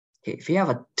 Okay, if you have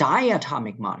a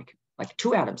diatomic molecule, like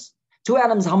two atoms,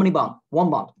 how many bonds? One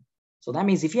bond. So that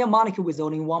means if you have a molecule with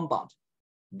only one bond,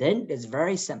 then it's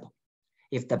very simple.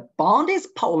 If the bond is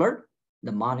polar,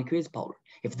 the molecule is polar.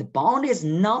 If the bond is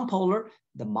nonpolar,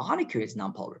 the molecule is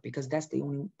nonpolar because that's the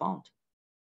only bond.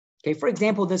 Okay, for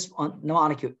example, this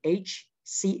molecule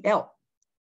HCl.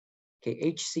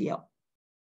 Okay, HCl.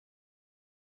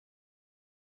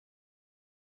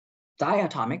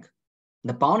 Diatomic.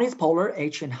 The bond is polar,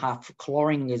 H and half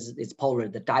chlorine is polar.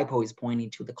 The dipole is pointing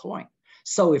to the chlorine.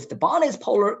 So if the bond is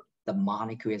polar, the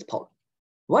molecule is polar.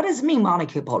 What does it mean,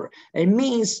 molecule polar? It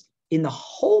means in the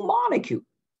whole molecule,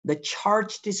 the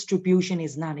charge distribution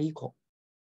is not equal.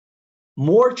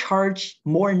 More charge,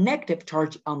 more negative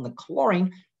charge on the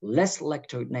chlorine, less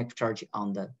electronegative charge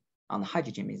on the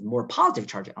hydrogen, means more positive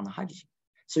charge on the hydrogen.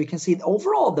 So you can see that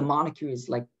overall the molecule is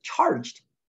like charged.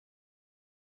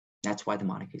 That's why the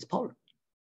molecule is polar,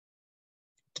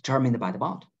 determined by the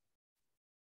bond.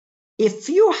 If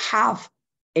you have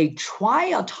a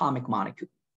triatomic molecule,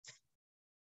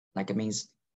 like it means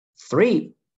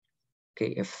three,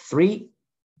 okay, if 3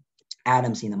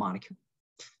 atoms in the molecule,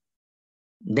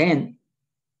 then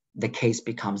the case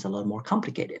becomes a little more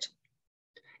complicated.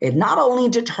 It not only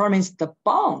determines the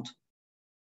bond,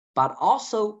 but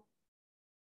also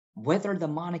whether the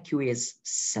molecule is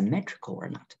symmetrical or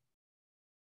not.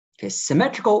 Okay,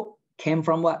 symmetrical came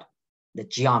from what? The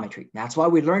geometry. That's why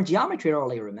we learned geometry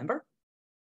earlier, remember?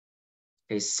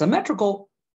 Okay, symmetrical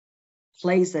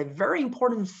plays a very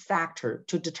important factor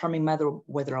to determine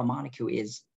whether a molecule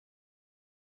is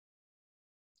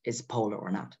polar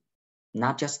or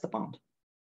not just the bond.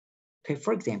 Okay,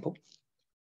 for example,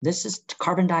 this is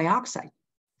carbon dioxide.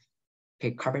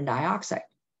 Okay, carbon dioxide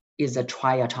is a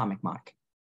triatomic molecule.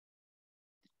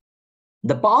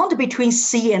 The bond between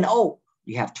C and O,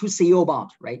 you have two CO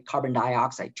bonds, right? Carbon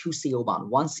dioxide, two CO bond,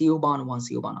 one CO bond, one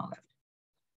CO bond on left.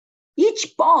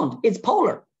 Each bond is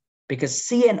polar because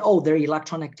C and O, their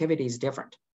electron activity is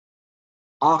different.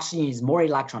 Oxygen is more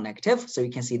electron active, so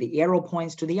you can see the arrow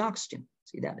points to the oxygen.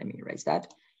 See that? Let me erase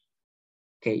that.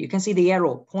 Okay, you can see the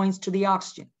arrow points to the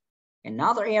oxygen.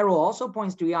 Another arrow also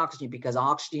points to the oxygen because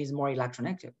oxygen is more electron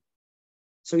active.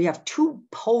 So you have two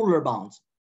polar bonds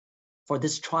for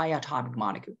this triatomic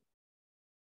molecule.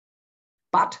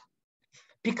 But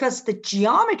because the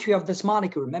geometry of this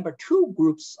molecule, remember two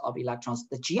groups of electrons,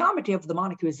 the geometry of the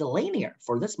molecule is linear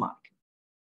for this molecule.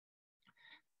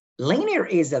 Linear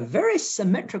is a very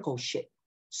symmetrical shape.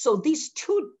 So these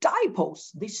two dipoles,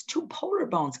 these two polar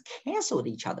bonds cancel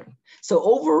each other. So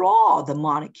overall, the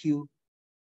molecule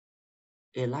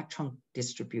electron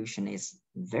distribution is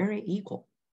very equal.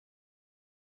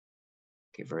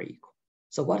 Okay, very equal.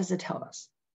 So what does it tell us?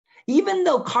 Even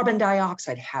though carbon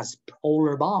dioxide has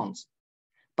polar bonds,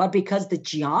 but because the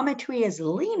geometry is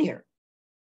linear,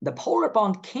 the polar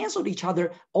bond canceled each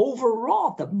other,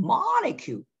 overall, the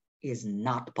molecule is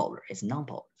not polar, it's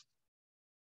non-polar.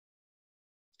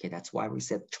 Okay, that's why we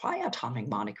said triatomic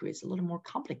molecule is a little more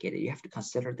complicated. You have to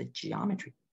consider the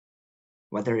geometry,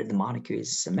 whether the molecule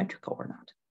is symmetrical or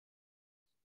not.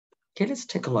 Okay, let's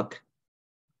take a look.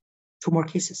 Two more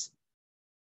cases.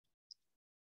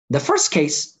 The first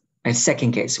case, and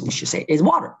second case, we should say, is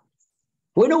water.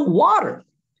 We know water,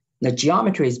 the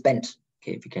geometry is bent.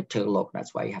 Okay, if you can take a look,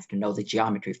 that's why you have to know the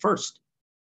geometry first.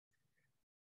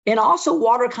 And also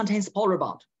water contains polar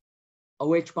bond.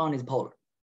 OH bond is polar.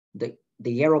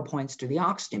 The arrow points to the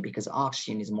oxygen because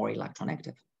oxygen is more electron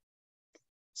active.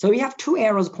 So you have two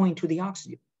arrows pointing to the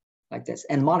oxygen like this,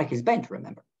 and molecule is bent,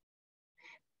 remember.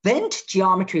 Bent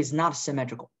geometry is not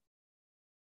symmetrical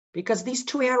because these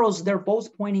two arrows, they're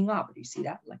both pointing up. You see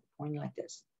that? Like pointing like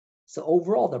this. So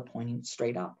overall, they're pointing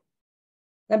straight up.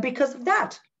 And because of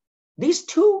that, these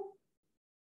two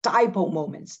dipole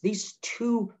moments, these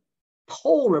two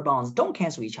polar bonds don't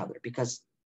cancel each other because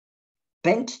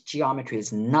bent geometry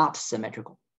is not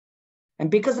symmetrical. And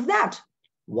because of that,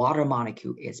 water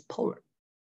molecule is polar.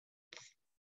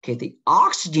 Okay, the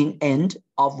oxygen end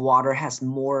of water has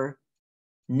more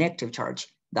negative charge.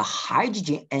 The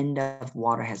hydrogen end of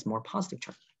water has more positive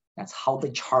charge. That's how the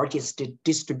charge is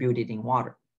distributed in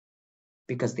water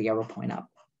because the arrow point up.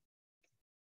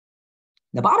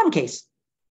 The bottom case,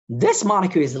 this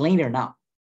molecule is linear now.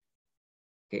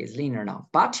 Okay, it's linear now.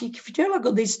 But if you look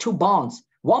at these two bonds,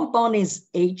 one bond is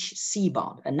HC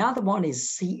bond, another one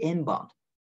is CN bond.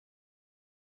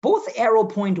 Both arrow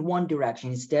point one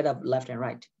direction instead of left and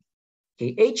right.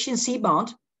 Okay, H and C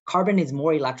bond, carbon is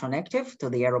more electron active, so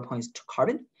the arrow points to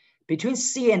carbon. Between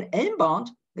C and N bond,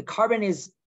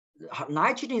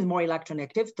 nitrogen is more electron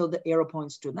active, so the arrow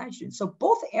points to nitrogen. So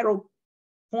both arrow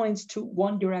points to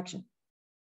one direction.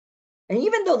 And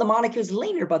even though the molecule is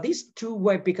linear, but these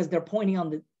two, because they're pointing on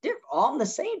the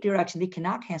same direction, they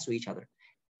cannot cancel each other.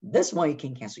 This one you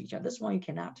can cancel each other, this one you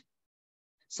cannot.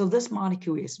 So this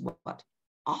molecule is what?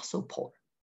 Also polar.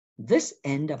 This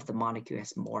end of the molecule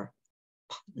has more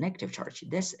negative charge.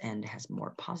 This end has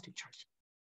more positive charge.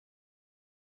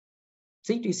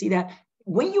 See, do you see that?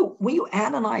 When you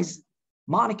analyze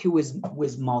molecule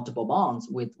with multiple bonds,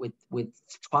 with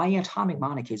triatomic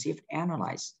molecules, you have to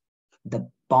analyze the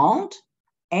bond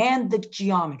and the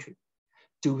geometry.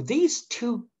 Do these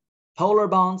two polar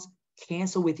bonds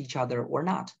cancel with each other or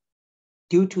not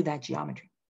due to that geometry?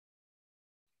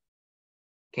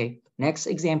 Okay, next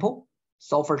example,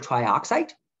 sulfur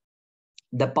trioxide.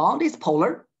 The bond is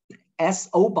polar,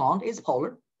 SO bond is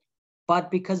polar, but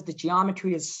because the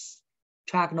geometry is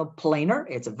trigonal planar,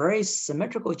 it's a very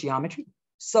symmetrical geometry.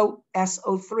 So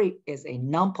SO3 is a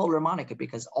non-polar molecule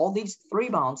because all these three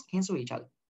bonds cancel each other.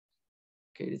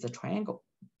 Okay, it's a triangle.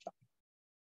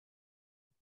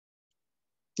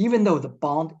 Even though the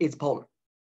bond is polar.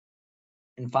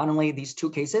 And finally, these two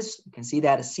cases, you can see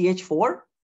that CH4,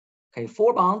 okay,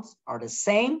 four bonds are the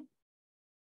same,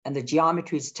 and the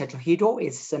geometry is tetrahedral,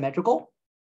 is symmetrical.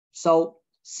 So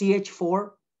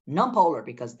CH4, nonpolar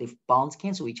because the bonds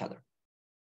cancel each other.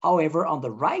 However, on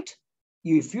the right,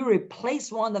 if you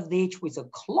replace one of the H with a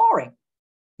chlorine,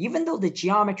 even though the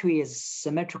geometry is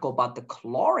symmetrical, but the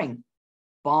chlorine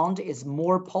bond is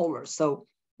more polar. So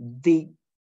the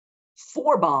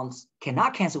 4 bonds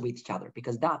cannot cancel with each other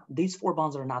because these 4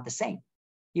 bonds are not the same,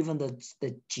 even though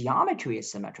the geometry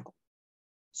is symmetrical.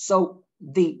 So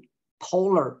the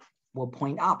polar will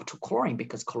point up to chlorine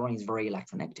because chlorine is very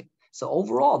electronegative. So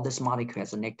overall, this molecule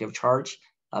has a negative charge.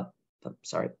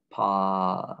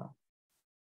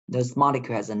 This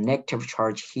molecule has a negative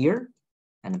charge here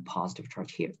and a positive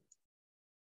charge here.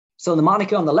 So the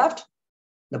molecule on the left,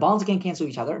 the bonds can cancel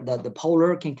each other. The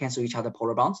polar can cancel each other,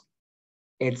 polar bonds.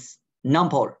 It's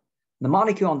nonpolar. The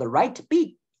molecule on the right,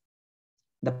 B,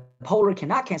 the polar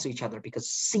cannot cancel each other because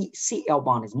Cl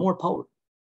bond is more polar.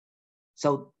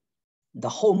 So the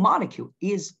whole molecule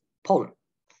is polar.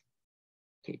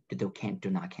 Okay, do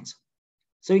not cancel.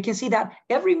 So you can see that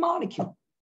every molecule,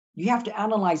 you have to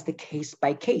analyze the case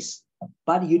by case,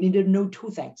 but you need to know 2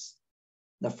 things.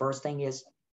 The first thing is,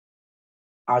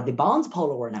 are the bonds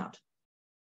polar or not?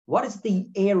 What is the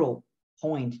arrow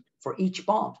point for each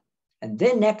bond? And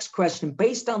then next question,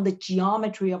 based on the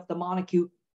geometry of the molecule,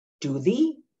 do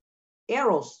the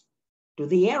arrows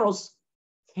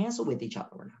cancel with each other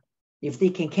or not? If they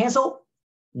can cancel,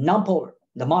 nonpolar,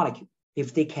 the molecule.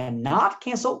 If they cannot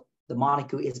cancel, the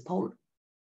molecule is polar.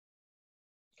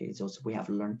 Okay, so we have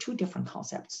learned 2 different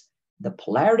concepts, the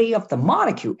polarity of the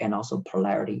molecule and also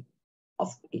polarity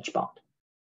of each bond.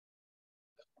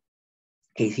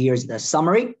 Okay, here's the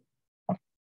summary.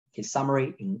 Okay,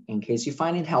 summary in case you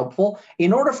find it helpful.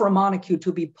 In order for a molecule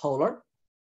to be polar,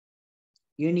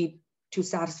 you need to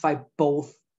satisfy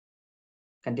both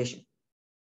conditions.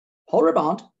 Polar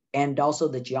bond and also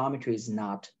the geometry is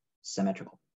not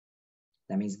symmetrical.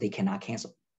 That means they cannot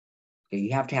cancel. Okay,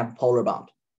 you have to have polar bond.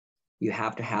 You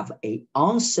have to have an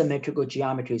unsymmetrical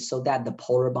geometry so that the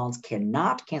polar bonds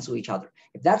cannot cancel each other.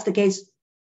 If that's the case,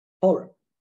 polar.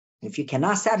 If you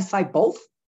cannot satisfy both,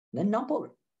 then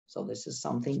nonpolar. So this is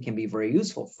something can be very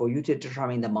useful for you to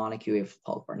determine the molecule if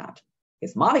polar or not.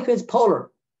 If molecule is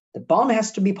polar, the bond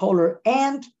has to be polar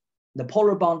and the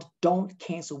polar bond don't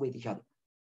cancel with each other.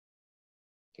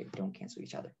 Okay, don't cancel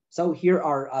each other. So here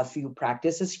are a few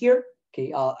practices here.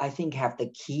 Okay, I think have the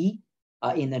key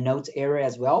in the notes area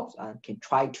as well. Can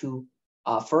try to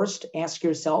first ask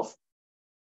yourself,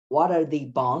 what are the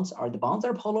bonds? Are the bonds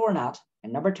polar or not?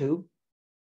 And number 2,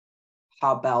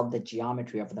 how about the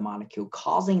geometry of the molecule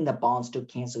causing the bonds to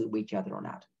cancel with each other or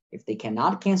not? If they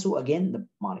cannot cancel, again, the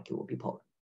molecule will be polar.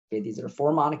 Okay, these are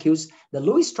 4 molecules. The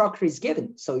Lewis structure is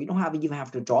given, so you don't even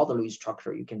have to draw the Lewis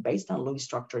structure. You can, based on Lewis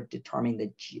structure, determine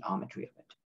the geometry of it.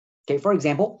 Okay, for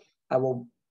example, I will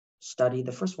study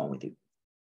the first one with you.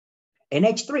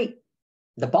 NH3,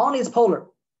 the bond is polar.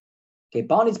 Okay,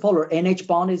 bond is polar. NH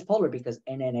bond is polar because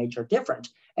N and H are different.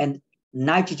 And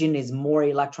nitrogen is more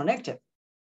electronegative.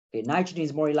 Okay, nitrogen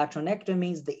is more electronegative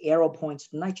means the arrow points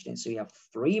to nitrogen. So you have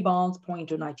 3 bonds pointing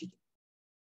to nitrogen.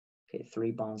 Okay,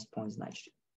 3 bonds points to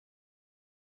nitrogen.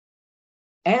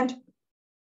 And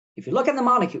if you look at the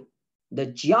molecule, the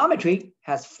geometry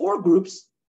has 4 groups,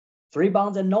 3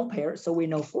 bonds and no pair. So we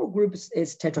know 4 groups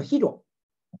is tetrahedral.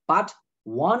 But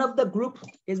one of the group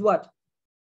is what?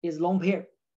 Is lone pair,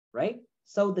 right?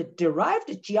 So the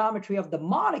derived geometry of the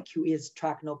molecule is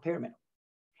trigonal pyramidal.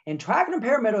 And trigonal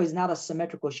pyramidal is not a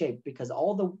symmetrical shape because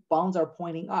all the bonds are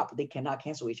pointing up. They cannot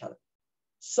cancel each other.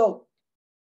 So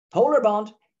polar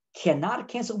bond cannot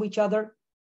cancel each other.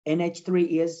 NH3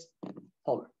 is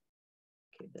polar.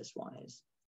 Okay, this one is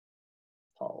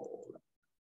polar.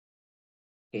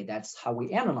 Okay, that's how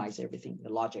we analyze everything,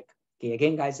 the logic. Okay,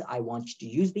 again, guys, I want you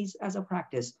to use these as a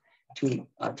practice to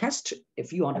test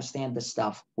if you understand the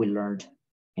stuff we learned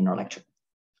in our lecture.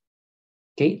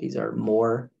 Okay, these are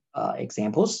more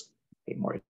examples. Okay,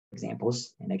 more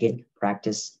examples. And again,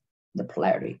 practice the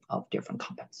polarity of different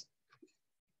compounds.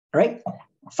 All right,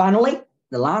 finally,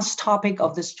 the last topic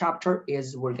of this chapter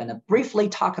is we're going to briefly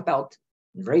talk about,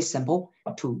 very simple,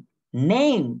 to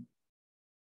name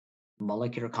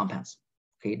molecular compounds.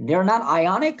 Okay, they're not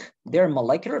ionic, they're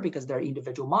molecular because they're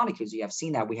individual molecules. You have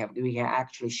seen that we can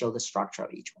actually show the structure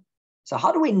of each one. So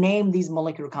how do we name these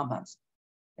molecular compounds?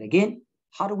 And again,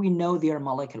 how do we know they are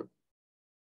molecular?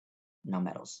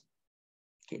 Nonmetals.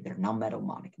 Okay, they're non-metal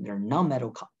molecules. They're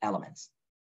non-metal elements.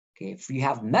 Okay, if you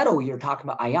have metal, you're talking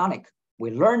about ionic.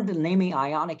 We learned the naming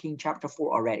ionic in chapter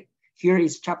 4 already. Here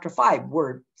is chapter 5.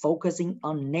 We're focusing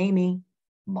on naming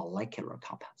molecular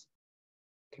compounds.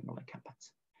 Okay, molecular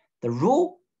compounds. The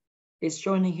rule is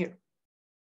shown in here.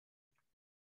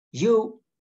 You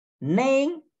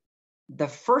name the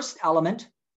first element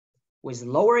with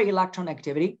lower electron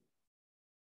activity.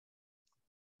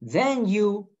 Then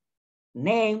you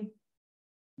name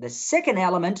the second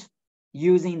element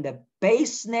using the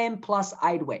base name plus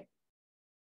id way.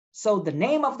 So the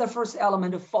name of the first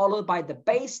element followed by the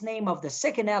base name of the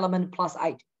second element plus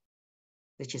id,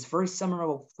 which is very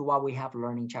similar to what we have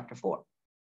learned in chapter 4.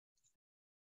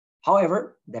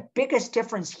 However, the biggest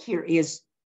difference here is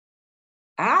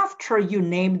after you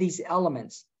name these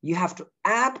elements, you have to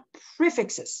add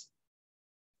prefixes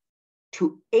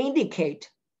to indicate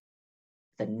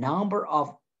the number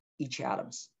of each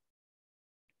atoms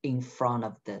in front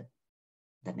of the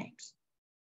names.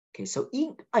 Okay, so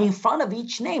in front of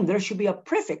each name, there should be a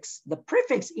prefix. The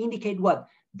prefix indicate what?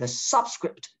 The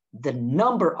subscript, the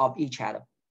number of each atom.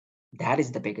 That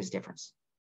is the biggest difference.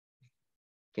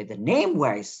 Okay, the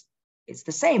name-wise, it's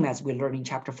the same as we learned in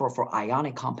chapter 4 for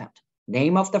ionic compound.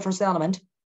 Name of the first element,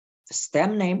 the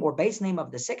stem name or base name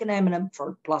of the second element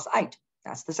for plus id.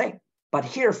 That's the same. But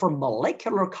here for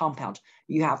molecular compound,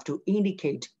 you have to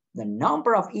indicate the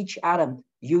number of each atom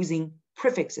using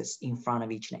prefixes in front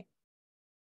of each name.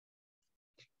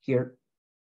 Here,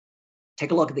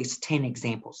 take a look at these 10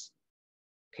 examples.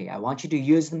 Okay, I want you to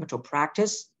use them to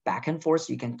practice back and forth.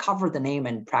 You can cover the name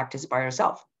and practice by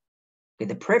yourself. Okay,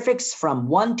 the prefix from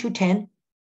 1 to 10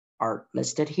 are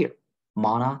listed here.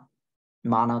 Mono,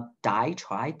 di,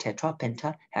 tri, tetra,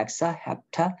 penta, hexa,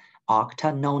 hepta,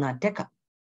 octa, nona, deca.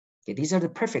 Okay, these are the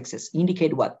prefixes,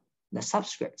 indicate what? The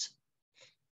subscripts.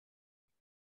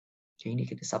 To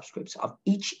indicate the subscripts of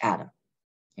each atom.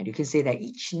 And you can say that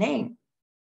each name,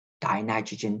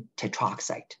 dinitrogen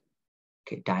tetroxide,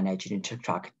 okay, dinitrogen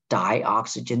tetroxide,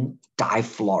 dioxygen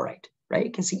difluoride, right?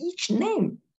 You can see each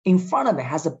name in front of it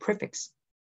has a prefix.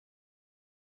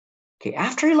 Okay,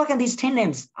 after you look at these 10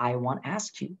 names, I want to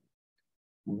ask you,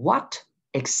 what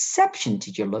exception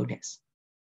did you notice?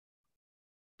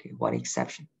 Okay, what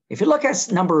exception? If you look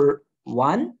at number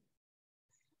 1,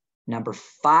 number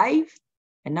 5,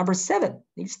 and number 7,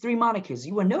 these 3 molecules,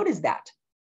 you will notice that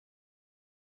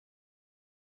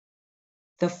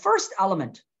the first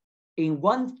element in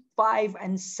 1, 5,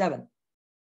 and 7,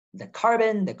 the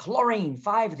carbon, the chlorine,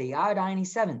 5, the iodine,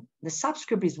 7, the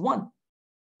subscript is 1.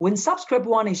 When subscript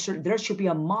 1 is sure, there should be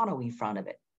a mono in front of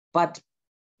it. But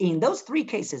in those 3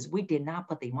 cases, we did not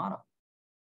put the mono.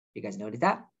 You guys notice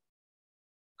that?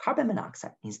 Carbon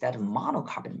monoxide instead of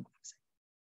monocarbon monoxide.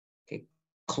 Okay,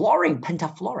 chlorine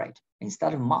pentafluoride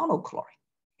instead of monochlorine,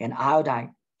 and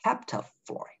iodine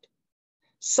heptafluoride.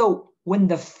 So when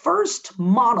the first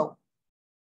mono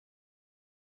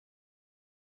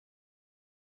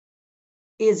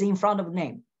is in front of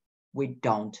name, we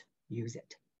don't use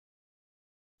it.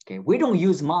 Okay, we don't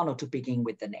use mono to begin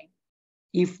with the name.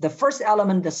 If the first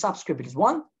element, the subscript is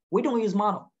 1, we don't use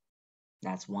mono.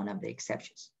 That's one of the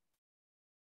exceptions.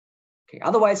 Okay,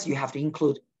 otherwise you have to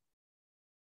include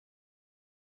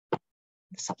the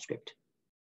subscript.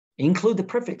 Include the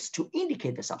prefix to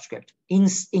indicate the subscript,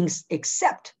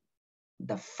 except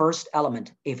the first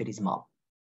element if it is mono.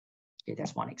 Okay,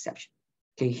 that's one exception.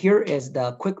 Okay, here is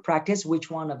the quick practice. Which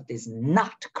one of these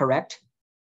not correct?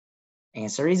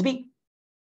 Answer is B.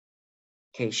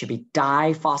 Okay, it should be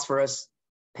diphosphorus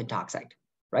pentoxide,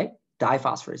 right?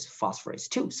 Diphosphorus, phosphorus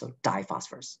 2, so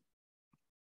diphosphorus.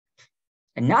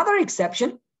 Another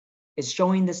exception is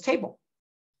showing this table.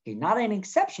 Okay, not an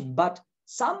exception, but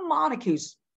some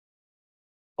molecules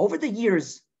over the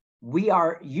years, we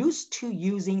are used to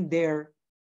using their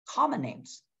common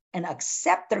names and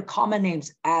accept their common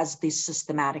names as the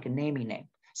systematic naming name.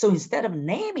 So instead of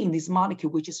naming this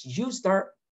molecule, we just use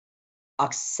their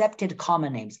accepted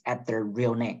common names at their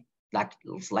real name, like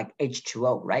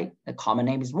H2O, right? The common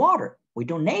name is water. We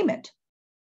don't name it.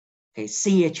 Okay,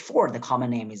 CH4, the common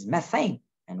name is methane,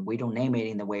 and we don't name it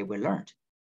in the way we learned.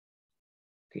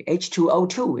 Okay,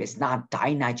 H2O2 is not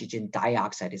dinitrogen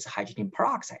dioxide, it's hydrogen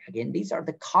peroxide. Again, these are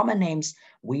the common names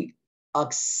we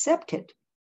accepted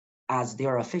as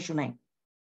their official name.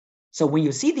 So when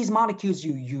you see these molecules,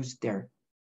 you use their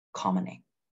common name.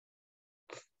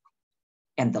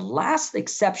 And the last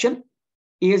exception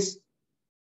is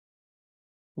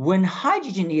when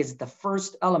hydrogen is the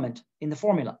first element in the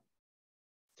formula.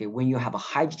 Okay, when you have a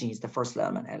hydrogen is the first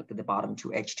element at the bottom, to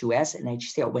H2S and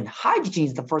HCl. When hydrogen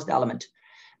is the first element,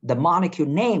 the molecule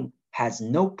name has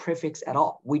no prefix at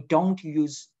all. We don't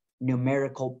use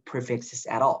numerical prefixes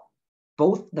at all.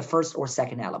 Both the first or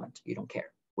second element, you don't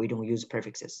care. We don't use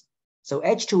prefixes. So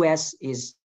H2S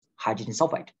is hydrogen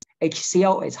sulfide.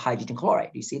 HCl is hydrogen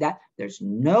chloride. You see that? There's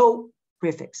no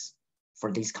prefix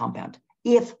for this compound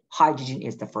if hydrogen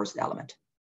is the first element.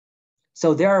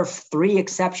 So there are 3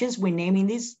 exceptions when naming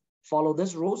these. follow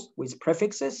these rules with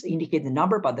prefixes indicate the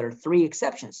number, but there are 3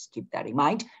 exceptions. Keep that in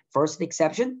mind. First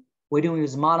exception, we don't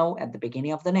use mono at the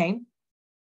beginning of the name.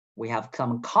 We have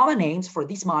some common names for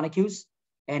these molecules.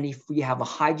 And if we have a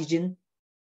hydrogen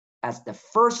as the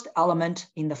first element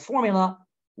in the formula,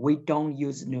 we don't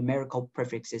use numerical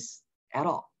prefixes at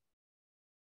all.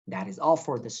 That is all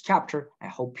for this chapter. I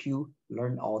hope you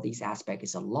learned all these aspects.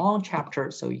 It's a long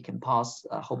chapter, so you can pause.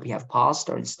 I hope you have paused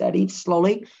or studied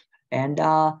slowly. And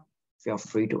feel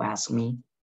free to ask me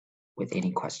with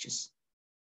any questions.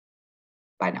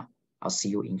 Bye now. I'll see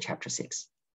you in chapter 6.